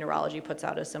Academy of Neurology puts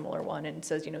out a similar one and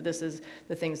says, this is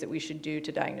the things that we should do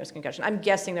to diagnose concussion. I'm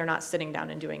guessing they're not sitting down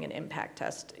and doing an impact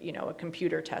test, a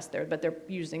computer test there, but they're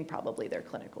using probably their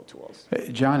clinical tools.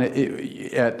 John,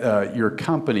 at your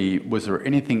company, was there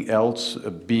anything else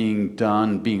being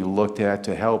done, being looked at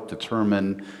to help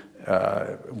determine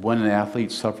when an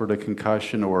athlete suffered a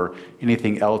concussion, or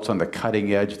anything else on the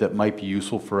cutting edge that might be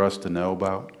useful for us to know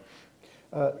about?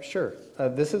 Sure.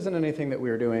 This isn't anything that we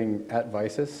were doing at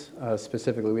VICIS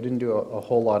specifically. We didn't do a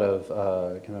whole lot of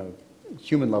kind of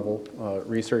human level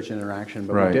research and interaction,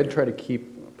 but we did try to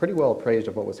keep pretty well appraised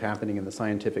of what was happening in the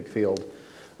scientific field.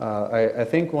 I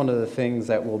think one of the things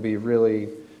that will be really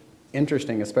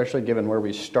interesting, especially given where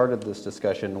we started this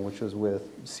discussion, which was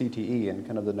with CTE and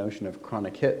kind of the notion of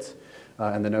chronic hits,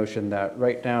 and the notion that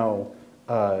right now,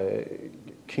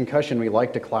 concussion, we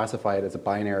like to classify it as a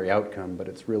binary outcome, but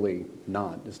it's really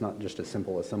not. It's not just as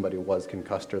simple as somebody was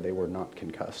concussed or they were not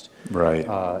concussed. Right.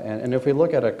 And if we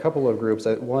look at a couple of groups,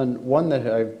 one that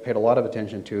I've paid a lot of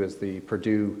attention to is the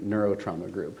Purdue Neurotrauma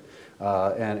Group.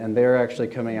 And they're actually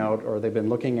coming out, or they've been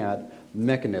looking at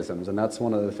mechanisms, and that's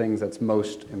one of the things that's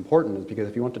most important, is because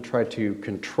if you want to try to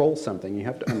control something, you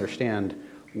have to understand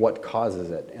what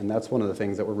causes it. And that's one of the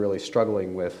things that we're really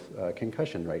struggling with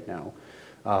concussion right now.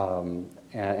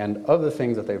 And of the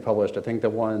things that they've published, I think the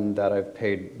one that I've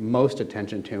paid most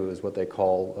attention to is what they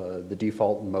call the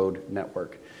default mode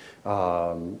network.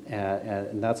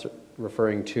 And that's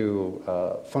referring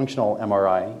to functional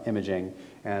MRI imaging.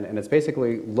 And it's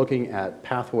basically looking at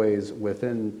pathways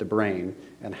within the brain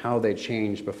and how they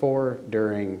change before,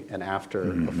 during, and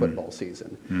after a football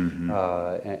season.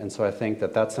 And so I think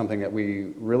that that's something that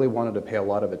we really wanted to pay a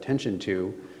lot of attention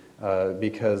to,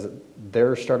 because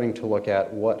they're starting to look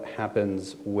at what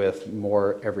happens with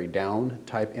more every down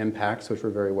type impacts, which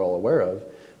we're very well aware of.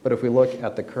 But if we look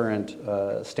at the current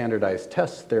standardized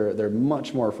tests, they're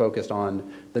much more focused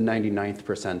on the 99th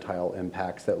percentile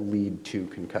impacts that lead to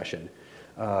concussion.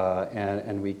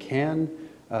 And we can,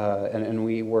 and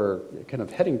we were kind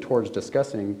of heading towards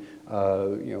discussing,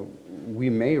 we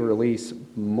may release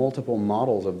multiple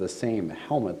models of the same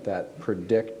helmet that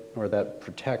predict or that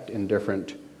protect in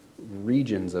different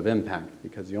regions of impact,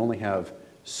 because you only have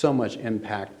so much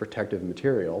impact protective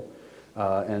material.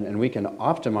 And we can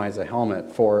optimize a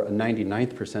helmet for a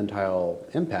 99th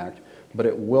percentile impact, but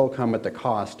it will come at the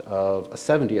cost of a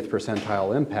 70th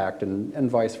percentile impact,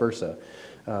 and vice versa.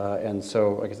 And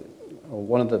so, like I said,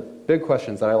 one of the big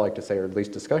questions that I like to say, or at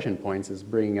least discussion points, is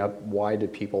bringing up, why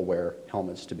did people wear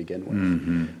helmets to begin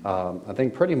with? I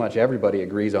think pretty much everybody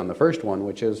agrees on the first one,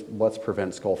 which is, let's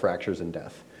prevent skull fractures and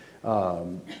death.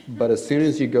 But as soon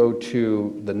as you go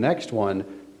to the next one,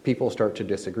 people start to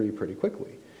disagree pretty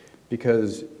quickly.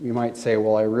 Because you might say,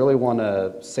 well, I really want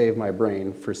to save my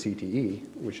brain for CTE,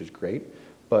 which is great.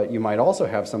 But you might also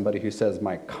have somebody who says,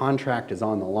 my contract is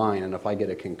on the line, and if I get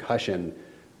a concussion,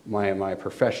 my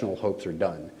professional hopes are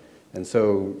done. And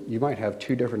so you might have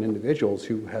two different individuals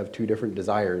who have two different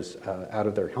desires out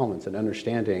of their helmets, and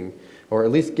understanding, or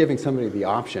at least giving somebody the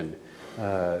option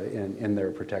in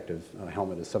their protective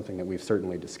helmet is something that we've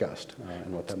certainly discussed.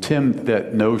 And what that Tim,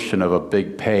 that notion of a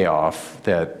big payoff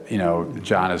that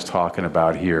John is talking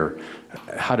about here,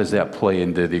 how does that play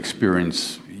into the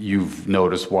experience you've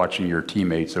noticed watching your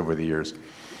teammates over the years?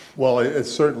 Well, it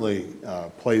certainly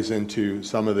plays into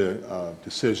some of the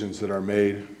decisions that are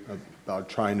made about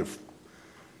trying to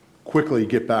quickly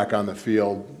get back on the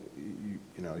field. You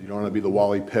don't want to be the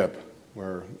Wally Pipp,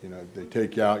 where they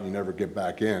take you out and you never get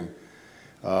back in.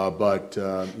 But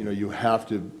you have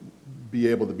to be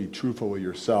able to be truthful with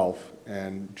yourself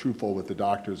and truthful with the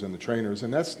doctors and the trainers,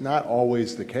 and that's not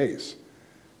always the case.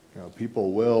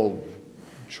 People will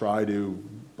try to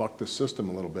buck the system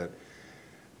a little bit.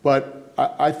 But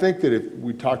I think that if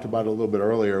we talked about it a little bit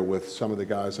earlier with some of the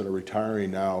guys that are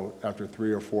retiring now after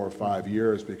 3 or 4 or 5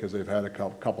 years because they've had a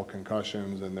couple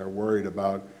concussions and they're worried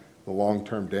about the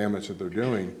long-term damage that they're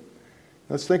doing.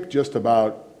 Let's think just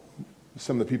about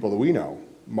some of the people that we know.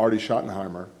 Marty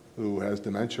Schottenheimer, who has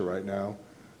dementia right now,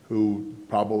 who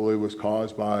probably was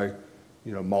caused by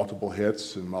multiple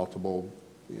hits and multiple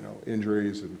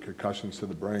injuries and concussions to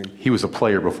the brain. He was a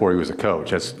player before he was a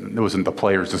coach. It wasn't the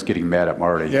players just getting mad at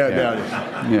Marty.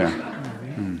 Yeah.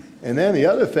 And then the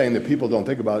other thing that people don't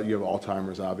think about, you have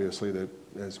Alzheimer's, obviously, that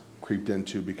has creeped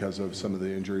into because of some of the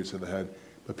injuries to the head.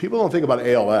 But people don't think about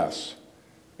ALS.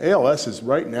 ALS is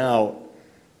right now,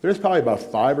 there's probably about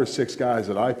 5 or 6 guys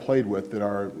that I played with that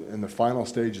are in the final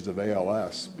stages of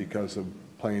ALS because of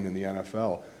playing in the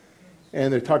NFL.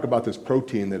 And they talk about this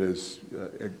protein that is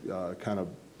kind of,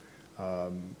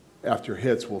 after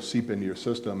hits, will seep into your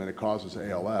system and it causes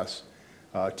ALS.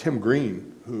 Tim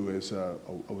Green, who was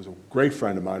a great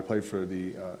friend of mine, played for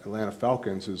the Atlanta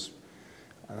Falcons,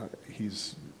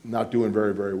 he's not doing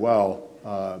very, very well.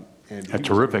 And a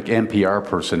terrific NPR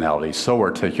personality, so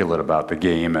articulate about the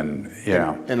game, and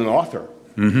an author.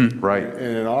 Right.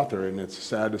 And an author, and it's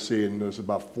sad to see. And there's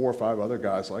about 4 or 5 other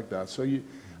guys like that. So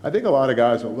I think a lot of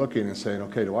guys are looking and saying,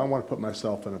 okay, do I want to put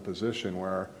myself in a position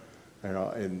where, you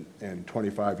know, in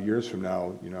 25 years from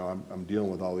now, you know, I'm dealing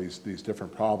with all these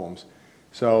different problems.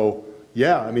 So,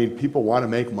 yeah, I mean, people want to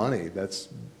make money. That's,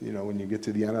 you know, when you get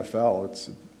to the NFL,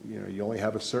 it's, you know, you only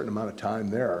have a certain amount of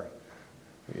time there.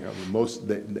 You know,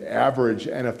 the average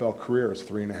NFL career is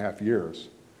 3.5 years.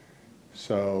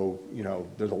 So, you know,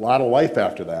 there's a lot of life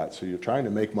after that. So you're trying to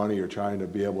make money, you're trying to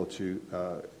be able to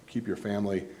keep your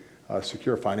family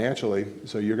secure financially.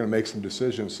 So you're going to make some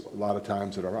decisions a lot of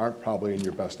times that aren't probably in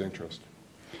your best interest.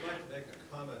 I'd like to make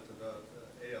a comment about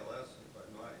ALS, if I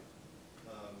might.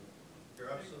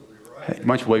 You're absolutely right. Hey,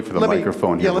 why don't you wait for the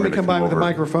microphone here? Yeah, let We're me gonna come by with the over.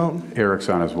 microphone. Eric's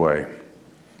on his way.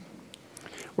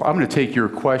 Well, I'm going to take your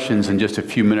questions in just a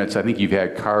few minutes. I think you've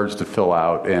had cards to fill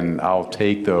out, and I'll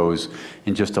take those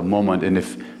in just a moment. And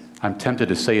if I'm tempted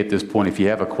to say at this point, if you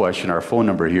have a question, our phone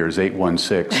number here is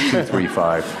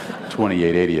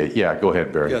 816-235-2888. Yeah, go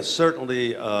ahead, Barry. Yes,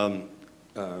 certainly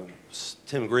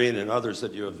Tim Green and others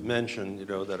that you have mentioned, you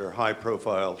know, that are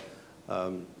high-profile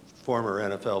former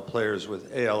NFL players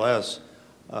with ALS,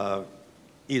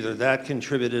 either that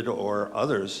contributed or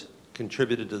others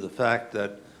contributed to the fact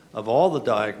that of all the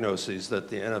diagnoses that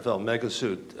the NFL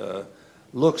megasuit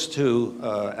looks to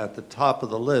at the top of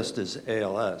the list is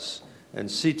ALS. And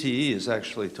CTE is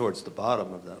actually towards the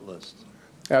bottom of that list.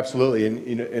 Absolutely.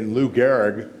 And Lou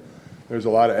Gehrig, there's a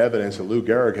lot of evidence that Lou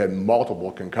Gehrig had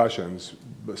multiple concussions,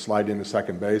 sliding into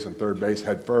second base and third base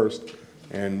head first.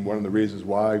 And one of the reasons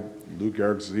why Lou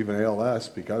Gehrig's is even ALS,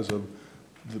 because of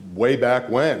way back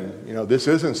when. You know, this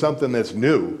isn't something that's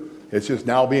new. It's just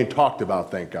now being talked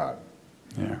about, thank God.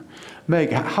 Yeah.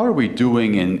 Meg, how are we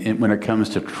doing when it comes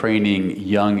to training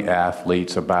young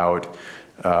athletes about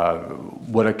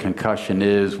what a concussion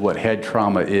is, what head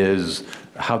trauma is,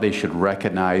 how they should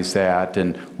recognize that,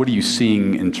 and what are you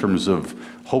seeing in terms of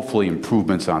hopefully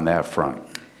improvements on that front?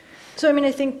 So, I mean,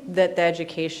 I think that the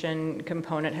education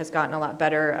component has gotten a lot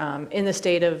better. In the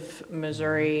state of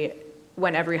Missouri,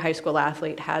 when every high school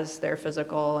athlete has their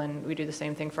physical, and we do the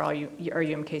same thing for all our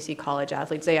UMKC college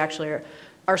athletes, they actually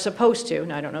are supposed to,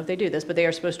 and I don't know if they do this, but they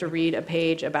are supposed to read a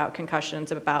page about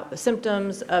concussions, about the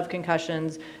symptoms of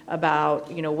concussions, about,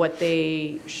 you know, what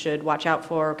they should watch out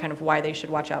for, kind of why they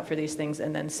should watch out for these things,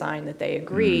 and then sign that they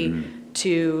agree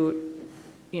to,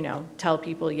 you know, tell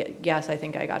people, yes, I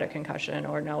think I got a concussion,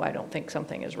 or no, I don't think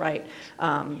something is right.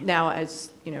 Now,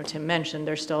 as you know, Tim mentioned,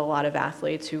 there's still a lot of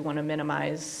athletes who want to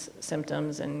minimize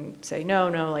symptoms and say, no,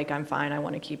 like I'm fine, I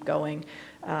want to keep going.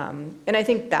 And I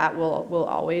think that will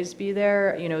always be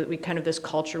there. You know, we kind of, this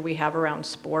culture we have around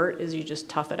sport is you just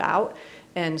tough it out.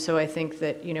 And so I think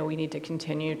that, you know, we need to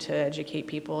continue to educate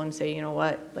people and say, you know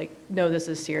what, like, no, this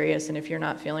is serious, and if you're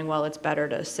not feeling well, it's better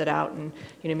to sit out and,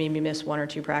 you know, maybe miss 1 or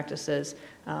 2 practices,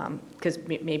 because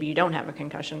maybe you don't have a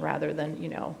concussion, rather than, you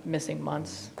know, missing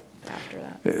months after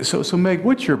that. So Meg,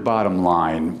 what's your bottom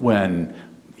line when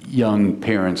young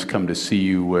parents come to see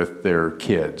you with their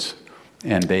kids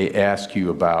and they ask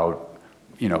you about,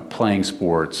 you know, playing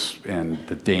sports and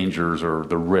the dangers or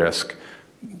the risk?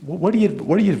 What are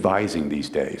you advising these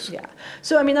days? Yeah.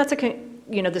 So, I mean, that's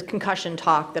you know, this concussion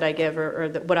talk that I give, or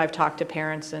what I've talked to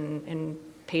parents and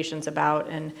patients about,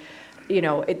 and, you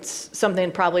know, it's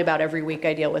something probably about every week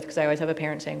I deal with, because I always have a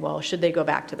parent saying, well, should they go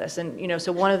back to this? And, you know,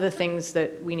 so one of the things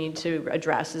that we need to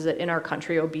address is that in our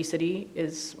country, obesity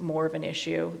is more of an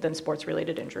issue than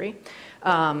sports-related injury.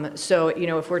 So, you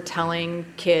know, if we're telling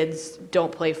kids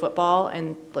don't play football,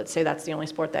 and let's say that's the only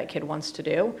sport that kid wants to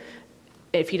do,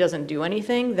 if he doesn't do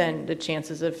anything, then the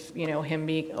chances of, you know, him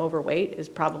being overweight is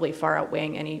probably far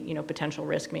outweighing any, you know, potential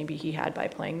risk maybe he had by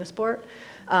playing the sport.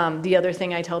 The other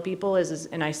thing I tell people is,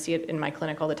 and I see it in my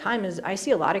clinic all the time, is I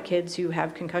see a lot of kids who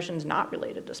have concussions not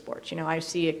related to sports. You know, I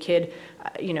see a kid,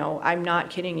 you know, I'm not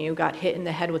kidding you, got hit in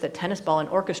the head with a tennis ball in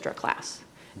orchestra class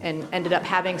and ended up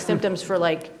having symptoms for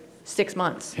like 6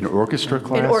 months. In orchestra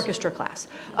class? In orchestra class.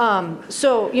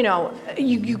 So, you know,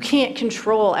 you can't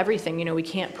control everything. You know, we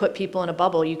can't put people in a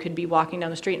bubble. You could be walking down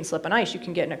the street and slip on ice. You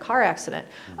can get in a car accident.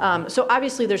 So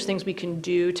obviously there's things we can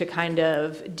do to kind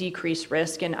of decrease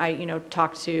risk. And I, you know,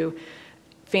 talk to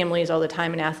families all the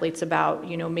time and athletes about,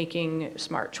 you know, making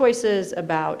smart choices,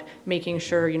 about making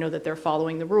sure, you know, that they're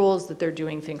following the rules, that they're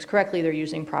doing things correctly, they're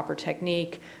using proper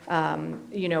technique.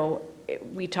 You know,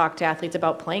 we talk to athletes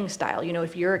about playing style. You know,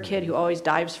 if you're a kid who always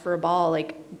dives for a ball,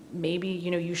 like, maybe,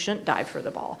 you know, you shouldn't dive for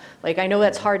the ball. Like, I know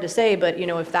that's hard to say, but, you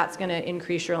know, if that's going to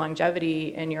increase your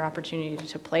longevity and your opportunity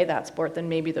to play that sport, then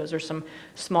maybe those are some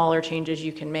smaller changes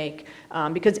you can make.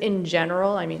 Because in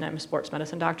general, I mean, I'm a sports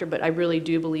medicine doctor, but I really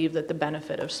do believe that the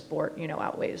benefit of sport, you know,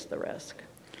 outweighs the risk.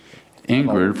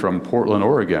 Ingrid from Portland,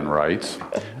 Oregon writes,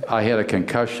 I had a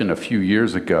concussion a few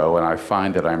years ago and I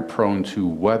find that I'm prone to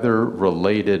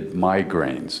weather-related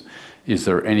migraines. Is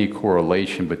there any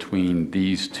correlation between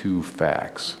these two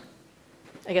facts?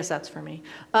 I guess that's for me.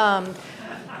 That'd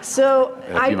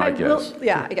be my guess.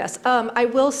 Yeah, I guess. I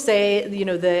will say,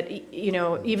 that,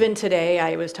 even today,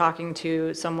 I was talking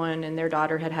to someone and their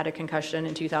daughter had had a concussion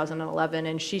in 2011,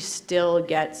 and she still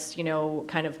gets,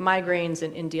 kind of migraines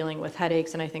and dealing with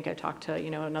headaches. And I think I talked to,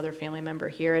 another family member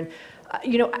here. And,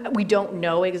 we don't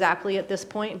know exactly at this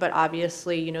point, but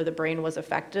obviously, the brain was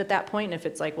affected at that point. And if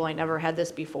it's like, well, I never had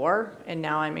this before, and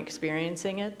now I'm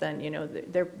experiencing it, then,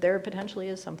 there potentially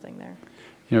is something there.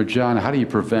 John, how do you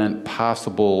prevent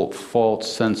possible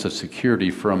false sense of security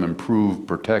from improved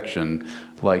protection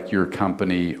like your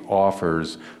company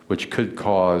offers, which could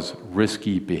cause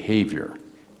risky behavior?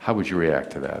 How would you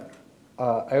react to that?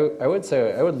 I would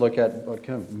say I would look at what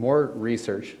kind of more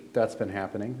research that's been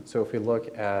happening. So if we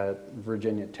look at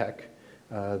Virginia Tech,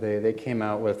 they came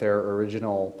out with their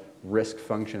original risk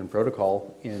function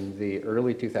protocol in the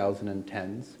early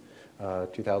 2010s.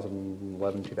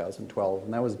 2011, 2012,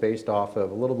 and that was based off of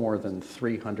a little more than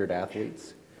 300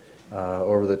 athletes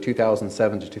over the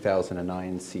 2007 to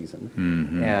 2009 season.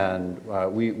 Mm-hmm.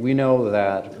 And we know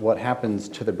that what happens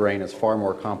to the brain is far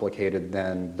more complicated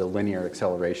than the linear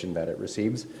acceleration that it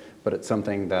receives, but it's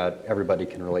something that everybody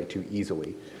can relate to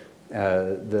easily.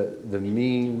 The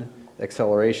mean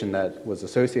acceleration that was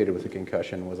associated with a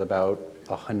concussion was about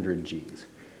 100 Gs.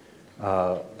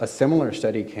 A similar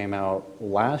study came out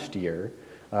last year,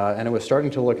 and it was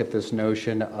starting to look at this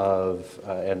notion of,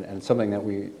 and something that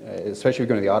we, especially if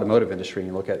you go to the automotive industry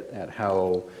and you look at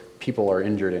how people are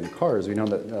injured in cars, we know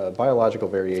that biological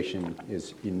variation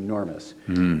is enormous.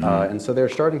 Mm-hmm. And so they're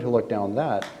starting to look down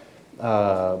that,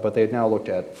 but they've now looked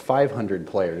at 500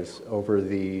 players over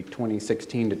the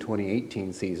 2016 to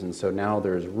 2018 season. So now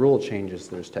there's rule changes,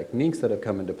 there's techniques that have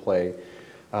come into play.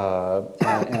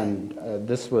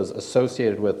 This was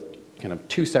associated with kind of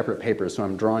two separate papers, so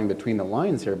I'm drawing between the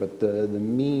lines here, but the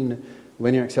mean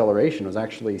linear acceleration was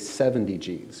actually 70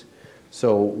 Gs.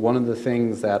 So one of the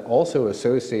things that also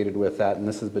associated with that, and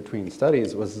this is between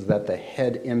studies, was that the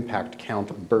head impact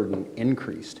count burden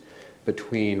increased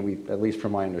between, at least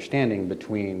from my understanding,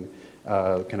 between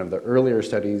kind of the earlier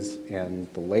studies and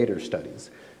the later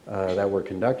studies. That were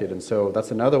conducted. And so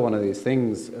that's another one of these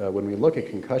things when we look at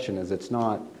concussion is it's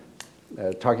not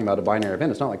talking about a binary event.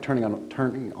 It's not like turning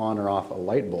on or off a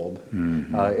light bulb.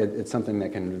 Mm-hmm. It's something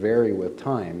that can vary with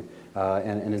time.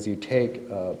 And as you take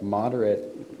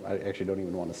moderate, I actually don't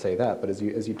even want to say that, but as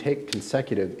you take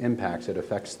consecutive impacts, it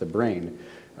affects the brain.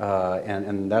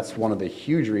 And that's one of the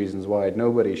huge reasons why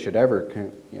nobody should ever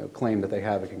claim that they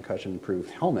have a concussion-proof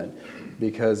helmet,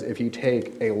 because if you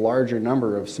take a larger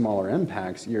number of smaller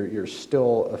impacts, you're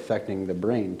still affecting the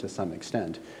brain to some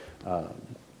extent.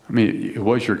 It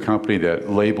was your company that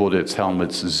labeled its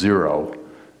helmets 0,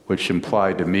 which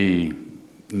implied to me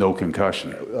no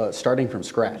concussion. Starting from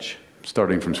scratch.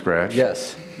 Starting from scratch?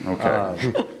 Yes.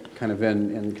 Okay. Kind of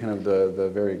in kind of the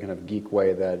very kind of geek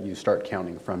way that you start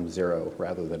counting from 0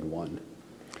 rather than 1.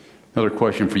 Another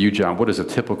question for you, John. What does a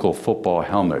typical football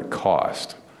helmet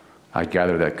cost? I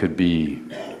gather that could be...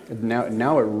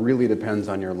 Now it really depends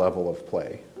on your level of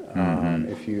play.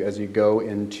 Mm-hmm. As you go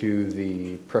into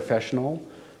the professional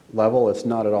level, it's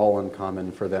not at all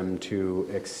uncommon for them to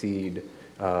exceed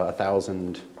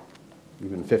 $1,000,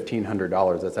 even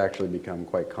 $1,500. That's actually become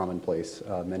quite commonplace.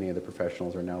 Many of the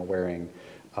professionals are now wearing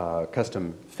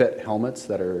custom fit helmets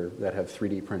that have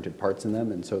 3D printed parts in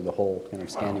them, and so the whole kind of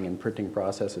scanning and printing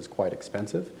process is quite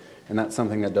expensive, and that's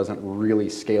something that doesn't really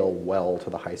scale well to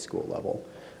the high school level.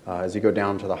 As you go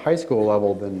down to the high school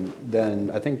level, then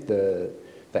I think the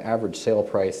average sale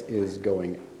price is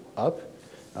going up,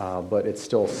 but it's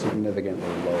still significantly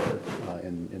lower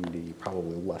in the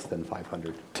probably less than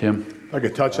 500. Tim? I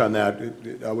could touch on that.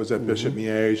 I was at Bishop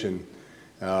Miege,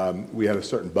 and we had a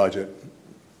certain budget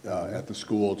at the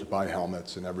school to buy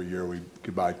helmets, and every year we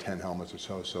could buy 10 helmets or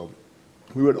so. So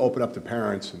we would open up to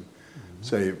parents and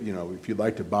say, if you'd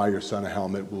like to buy your son a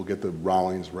helmet, we'll get the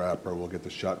Rawlings rep or we'll get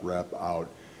the Shutt rep out,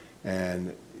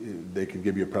 and they can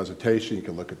give you a presentation. You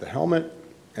can look at the helmet,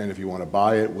 and if you want to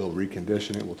buy it, we'll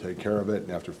recondition it, we'll take care of it,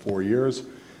 and after 4 years,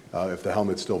 if the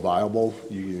helmet's still viable,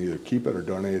 you can either keep it or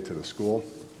donate it to the school.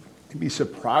 You'd be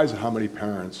surprised at how many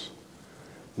parents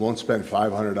won't spend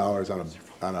 $500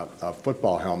 on a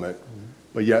football helmet,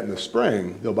 but yet in the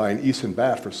spring, they'll buy an Eason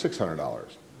bat for $600.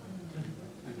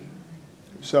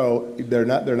 So they're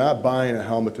not buying a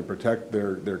helmet to protect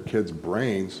their kids'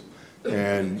 brains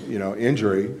and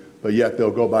injury, but yet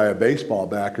they'll go buy a baseball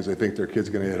bat because they think their kid's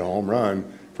going to hit a home run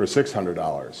for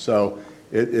 $600. So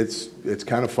it's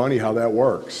kind of funny how that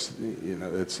works. You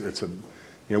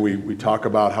know, we talk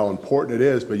about how important it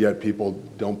is, but yet people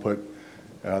don't put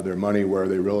their money where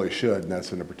they really should, and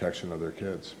that's in the protection of their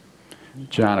kids.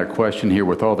 John, a question here.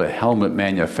 With all the helmet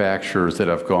manufacturers that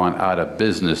have gone out of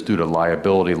business due to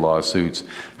liability lawsuits,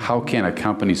 how can a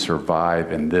company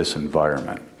survive in this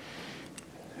environment?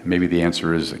 Maybe the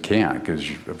answer is it can't because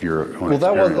of your own experience.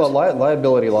 Well, that was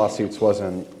liability lawsuits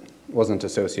wasn't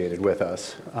associated with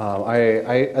us.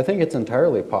 I think it's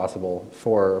entirely possible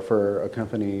for a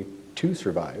company to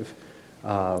survive.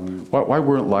 Why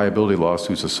weren't liability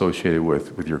lawsuits associated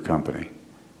with your company?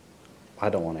 I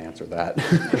don't want to answer that.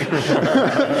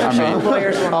 I mean,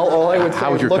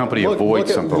 how would your company avoid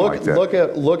something like that?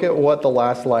 Look at what the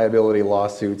last liability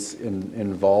lawsuits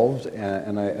involved,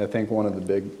 and I think one of the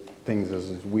big things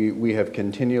is we have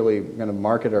continually going to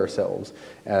market ourselves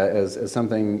as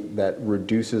something that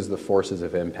reduces the forces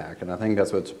of impact, and I think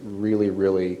that's what's really,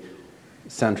 really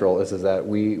central is that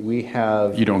we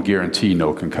have. You don't guarantee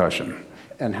no concussion.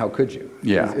 And how could you?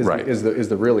 Yeah, right. Is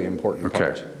the really important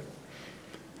part. Okay.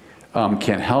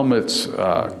 Can helmets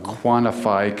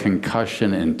quantify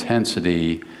concussion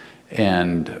intensity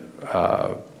and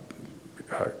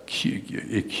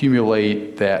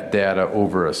accumulate that data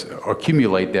over a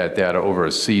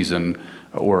season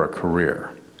or a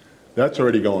career? That's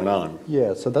already going on.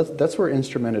 Yeah, so that's where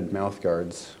instrumented mouth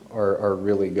guards are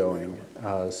really going.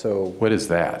 So what is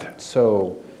that?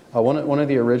 So one of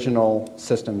the original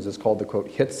systems is called the quote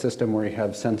HIT system, where you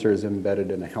have sensors embedded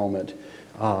in a helmet.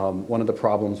 One of the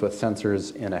problems with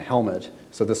sensors in a helmet,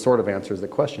 so this sort of answers the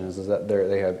question, is that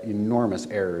they have enormous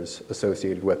errors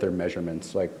associated with their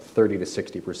measurements, like 30 to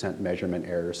 60% measurement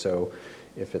error. So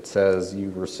if it says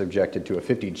you were subjected to a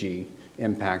 50G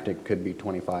impact, it could be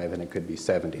 25 and it could be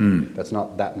 70. That's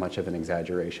not that much of an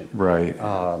exaggeration. Right.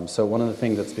 So one of the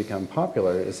things that's become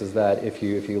popular is that if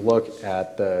you look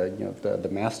at the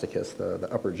masticus,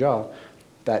 the upper jaw,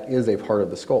 that is a part of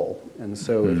the skull. And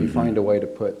so if you find a way to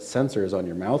put sensors on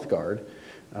your mouth guard,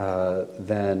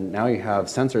 then now you have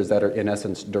sensors that are in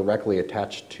essence directly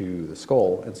attached to the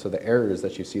skull. And so the errors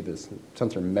that you see, the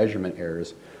sensor measurement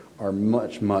errors, are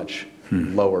much, much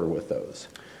lower with those.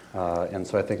 And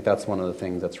so I think that's one of the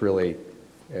things that's really,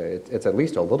 it's at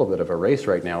least a little bit of a race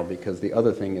right now, because the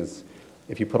other thing is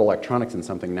if you put electronics in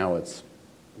something now, it's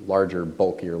larger,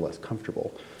 bulkier, less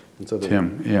comfortable. And so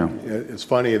Tim, yeah. It's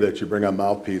funny that you bring up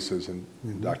mouthpieces, and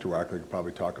Dr. Wackley could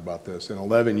probably talk about this. In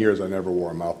 11 years, I never wore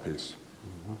a mouthpiece.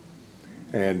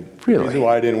 And really? The reason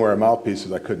why I didn't wear a mouthpiece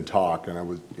is I couldn't talk, and I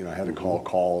had to call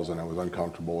calls, and I was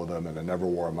uncomfortable with them, and I never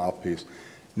wore a mouthpiece.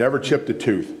 Never chipped a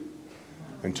tooth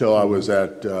until I was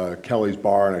at Kelly's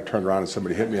bar, and I turned around and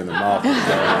somebody hit me in the mouth.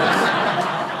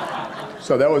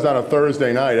 So that was on a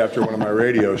Thursday night after one of my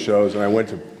radio shows, and I went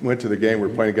to the game. We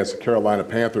were playing against the Carolina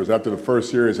Panthers. After the first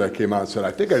series, I came out and said,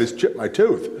 "I think I just chipped my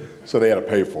tooth." So they had to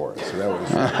pay for it. So that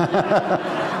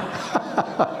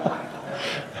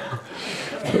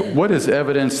was. What is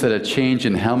evidence that a change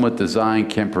in helmet design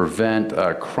can prevent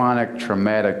a chronic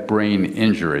traumatic brain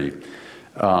injury?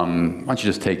 Why don't you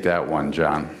just take that one,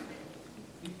 John?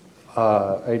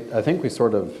 I think we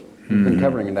sort of been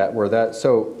covering that,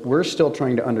 so we're still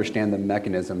trying to understand the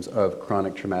mechanisms of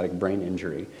chronic traumatic brain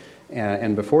injury.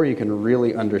 And before you can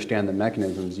really understand the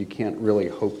mechanisms, you can't really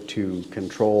hope to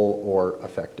control or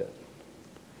affect it.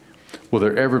 Will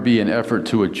there ever be an effort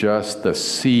to adjust the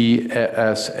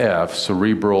CSF,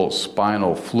 cerebral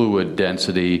spinal fluid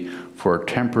density, for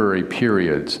temporary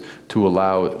periods to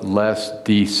allow less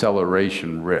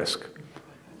deceleration risk?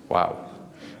 Wow.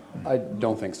 I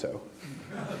don't think so.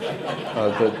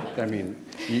 I mean,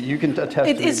 you can attest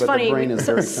to me, It's but funny. the brain is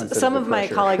very sensitive Some to of my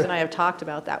pressure. colleagues and I have talked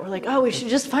about that. We're like, oh, we should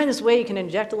just find this way you can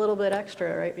inject a little bit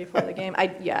extra right before the game. I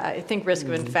think risk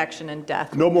of infection and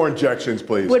death No more injections,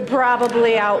 please. would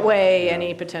probably outweigh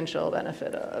any potential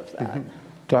benefit of that.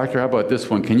 Doctor, how about this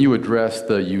one? Can you address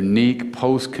the unique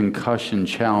post-concussion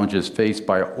challenges faced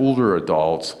by older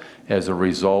adults as a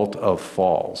result of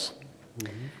falls?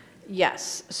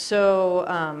 Yes. So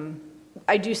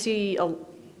I do see a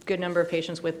good number of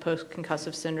patients with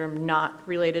post-concussive syndrome not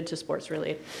related to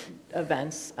sports-related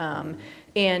events.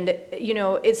 And, you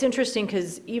know, it's interesting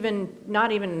because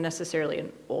not even necessarily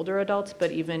in older adults,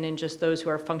 but even in just those who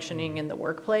are functioning in the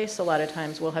workplace, a lot of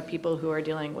times we'll have people who are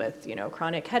dealing with, you know,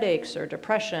 chronic headaches or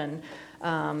depression,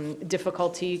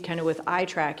 difficulty kind of with eye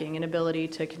tracking, inability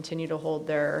to continue to hold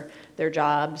their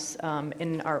jobs.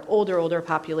 In our older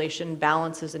population,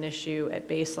 balance is an issue at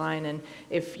baseline, and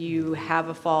if you have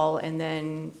a fall and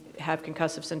then have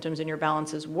concussive symptoms and your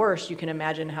balance is worse, you can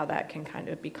imagine how that can kind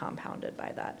of be compounded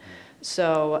by that.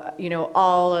 So, you know,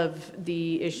 all of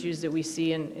the issues that we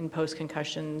see in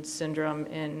post-concussion syndrome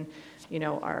in, you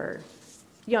know, our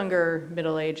younger,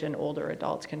 middle-aged, and older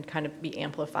adults can kind of be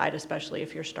amplified, especially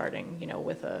if you're starting, you know,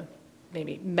 with a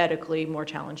maybe medically more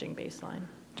challenging baseline.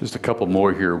 Just a couple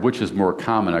more here. Which is more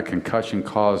common, a concussion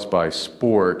caused by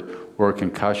sport or a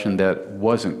concussion that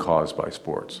wasn't caused by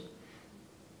sports?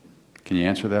 Can you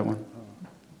answer that one?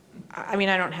 I mean,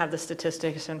 I don't have the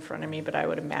statistics in front of me, but I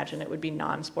would imagine it would be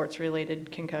non-sports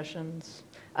related concussions.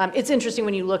 It's interesting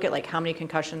when you look at like how many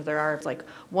concussions there are. It's like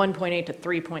 1.8 to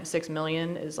 3.6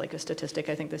 million is like a statistic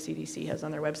I think the CDC has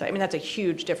on their website. I mean, that's a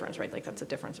huge difference, right? Like that's a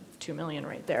difference of 2 million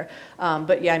right there.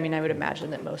 But yeah, I mean, I would imagine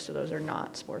that most of those are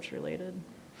not sports related.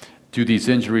 Do these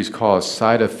injuries cause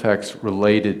side effects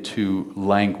related to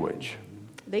language?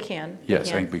 They can. Yes,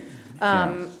 They can. I think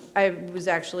yeah. I was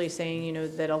actually saying, you know,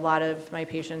 that a lot of my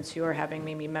patients who are having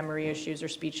maybe memory issues or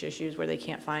speech issues where they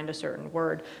can't find a certain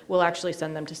word, we'll actually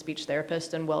send them to speech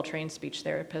therapists, and well-trained speech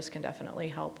therapists can definitely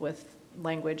help with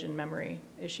language and memory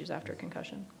issues after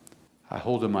concussion. I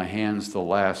hold in my hands the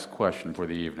last question for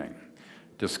the evening.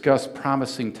 Discuss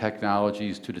promising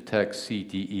technologies to detect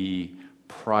CTE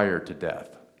prior to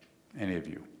death. Any of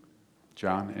you?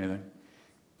 John, anything?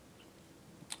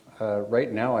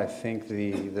 Right now, I think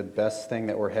the best thing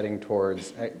that we're heading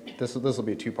towards, this will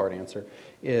be a two-part answer,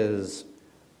 is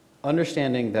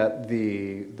understanding that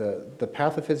the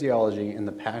pathophysiology and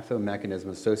the pathomechanism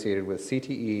associated with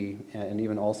CTE and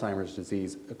even Alzheimer's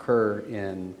disease occur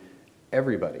in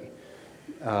everybody.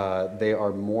 They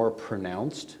are more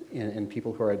pronounced in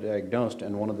people who are diagnosed,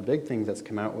 and one of the big things that's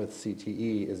come out with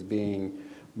CTE is being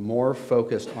more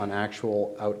focused on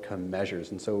actual outcome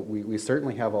measures. And so we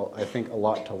certainly have, I think, a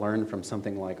lot to learn from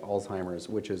something like Alzheimer's,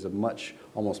 which is a much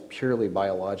almost purely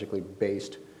biologically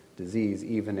based disease,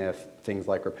 even if things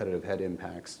like repetitive head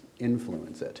impacts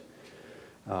influence it.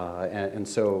 And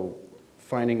so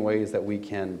finding ways that we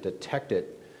can detect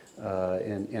it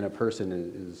in a person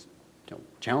is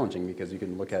challenging, because you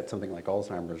can look at something like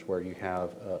Alzheimer's where you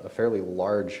have a fairly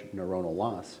large neuronal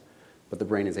loss, but the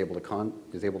brain is able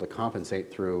to compensate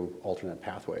through alternate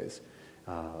pathways.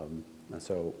 And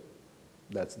so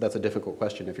that's a difficult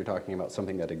question if you're talking about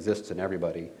something that exists in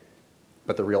everybody,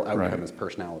 but the real outcome is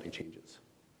personality changes.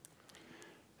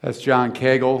 That's John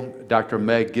Cagle, Dr.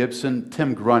 Meg Gibson,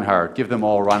 Tim Grunhard. Give them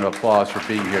all a round of applause for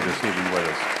being here this evening with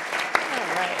us.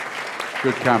 All right.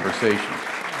 Good conversation.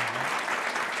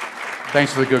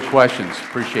 Thanks for the good questions.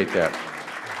 Appreciate that.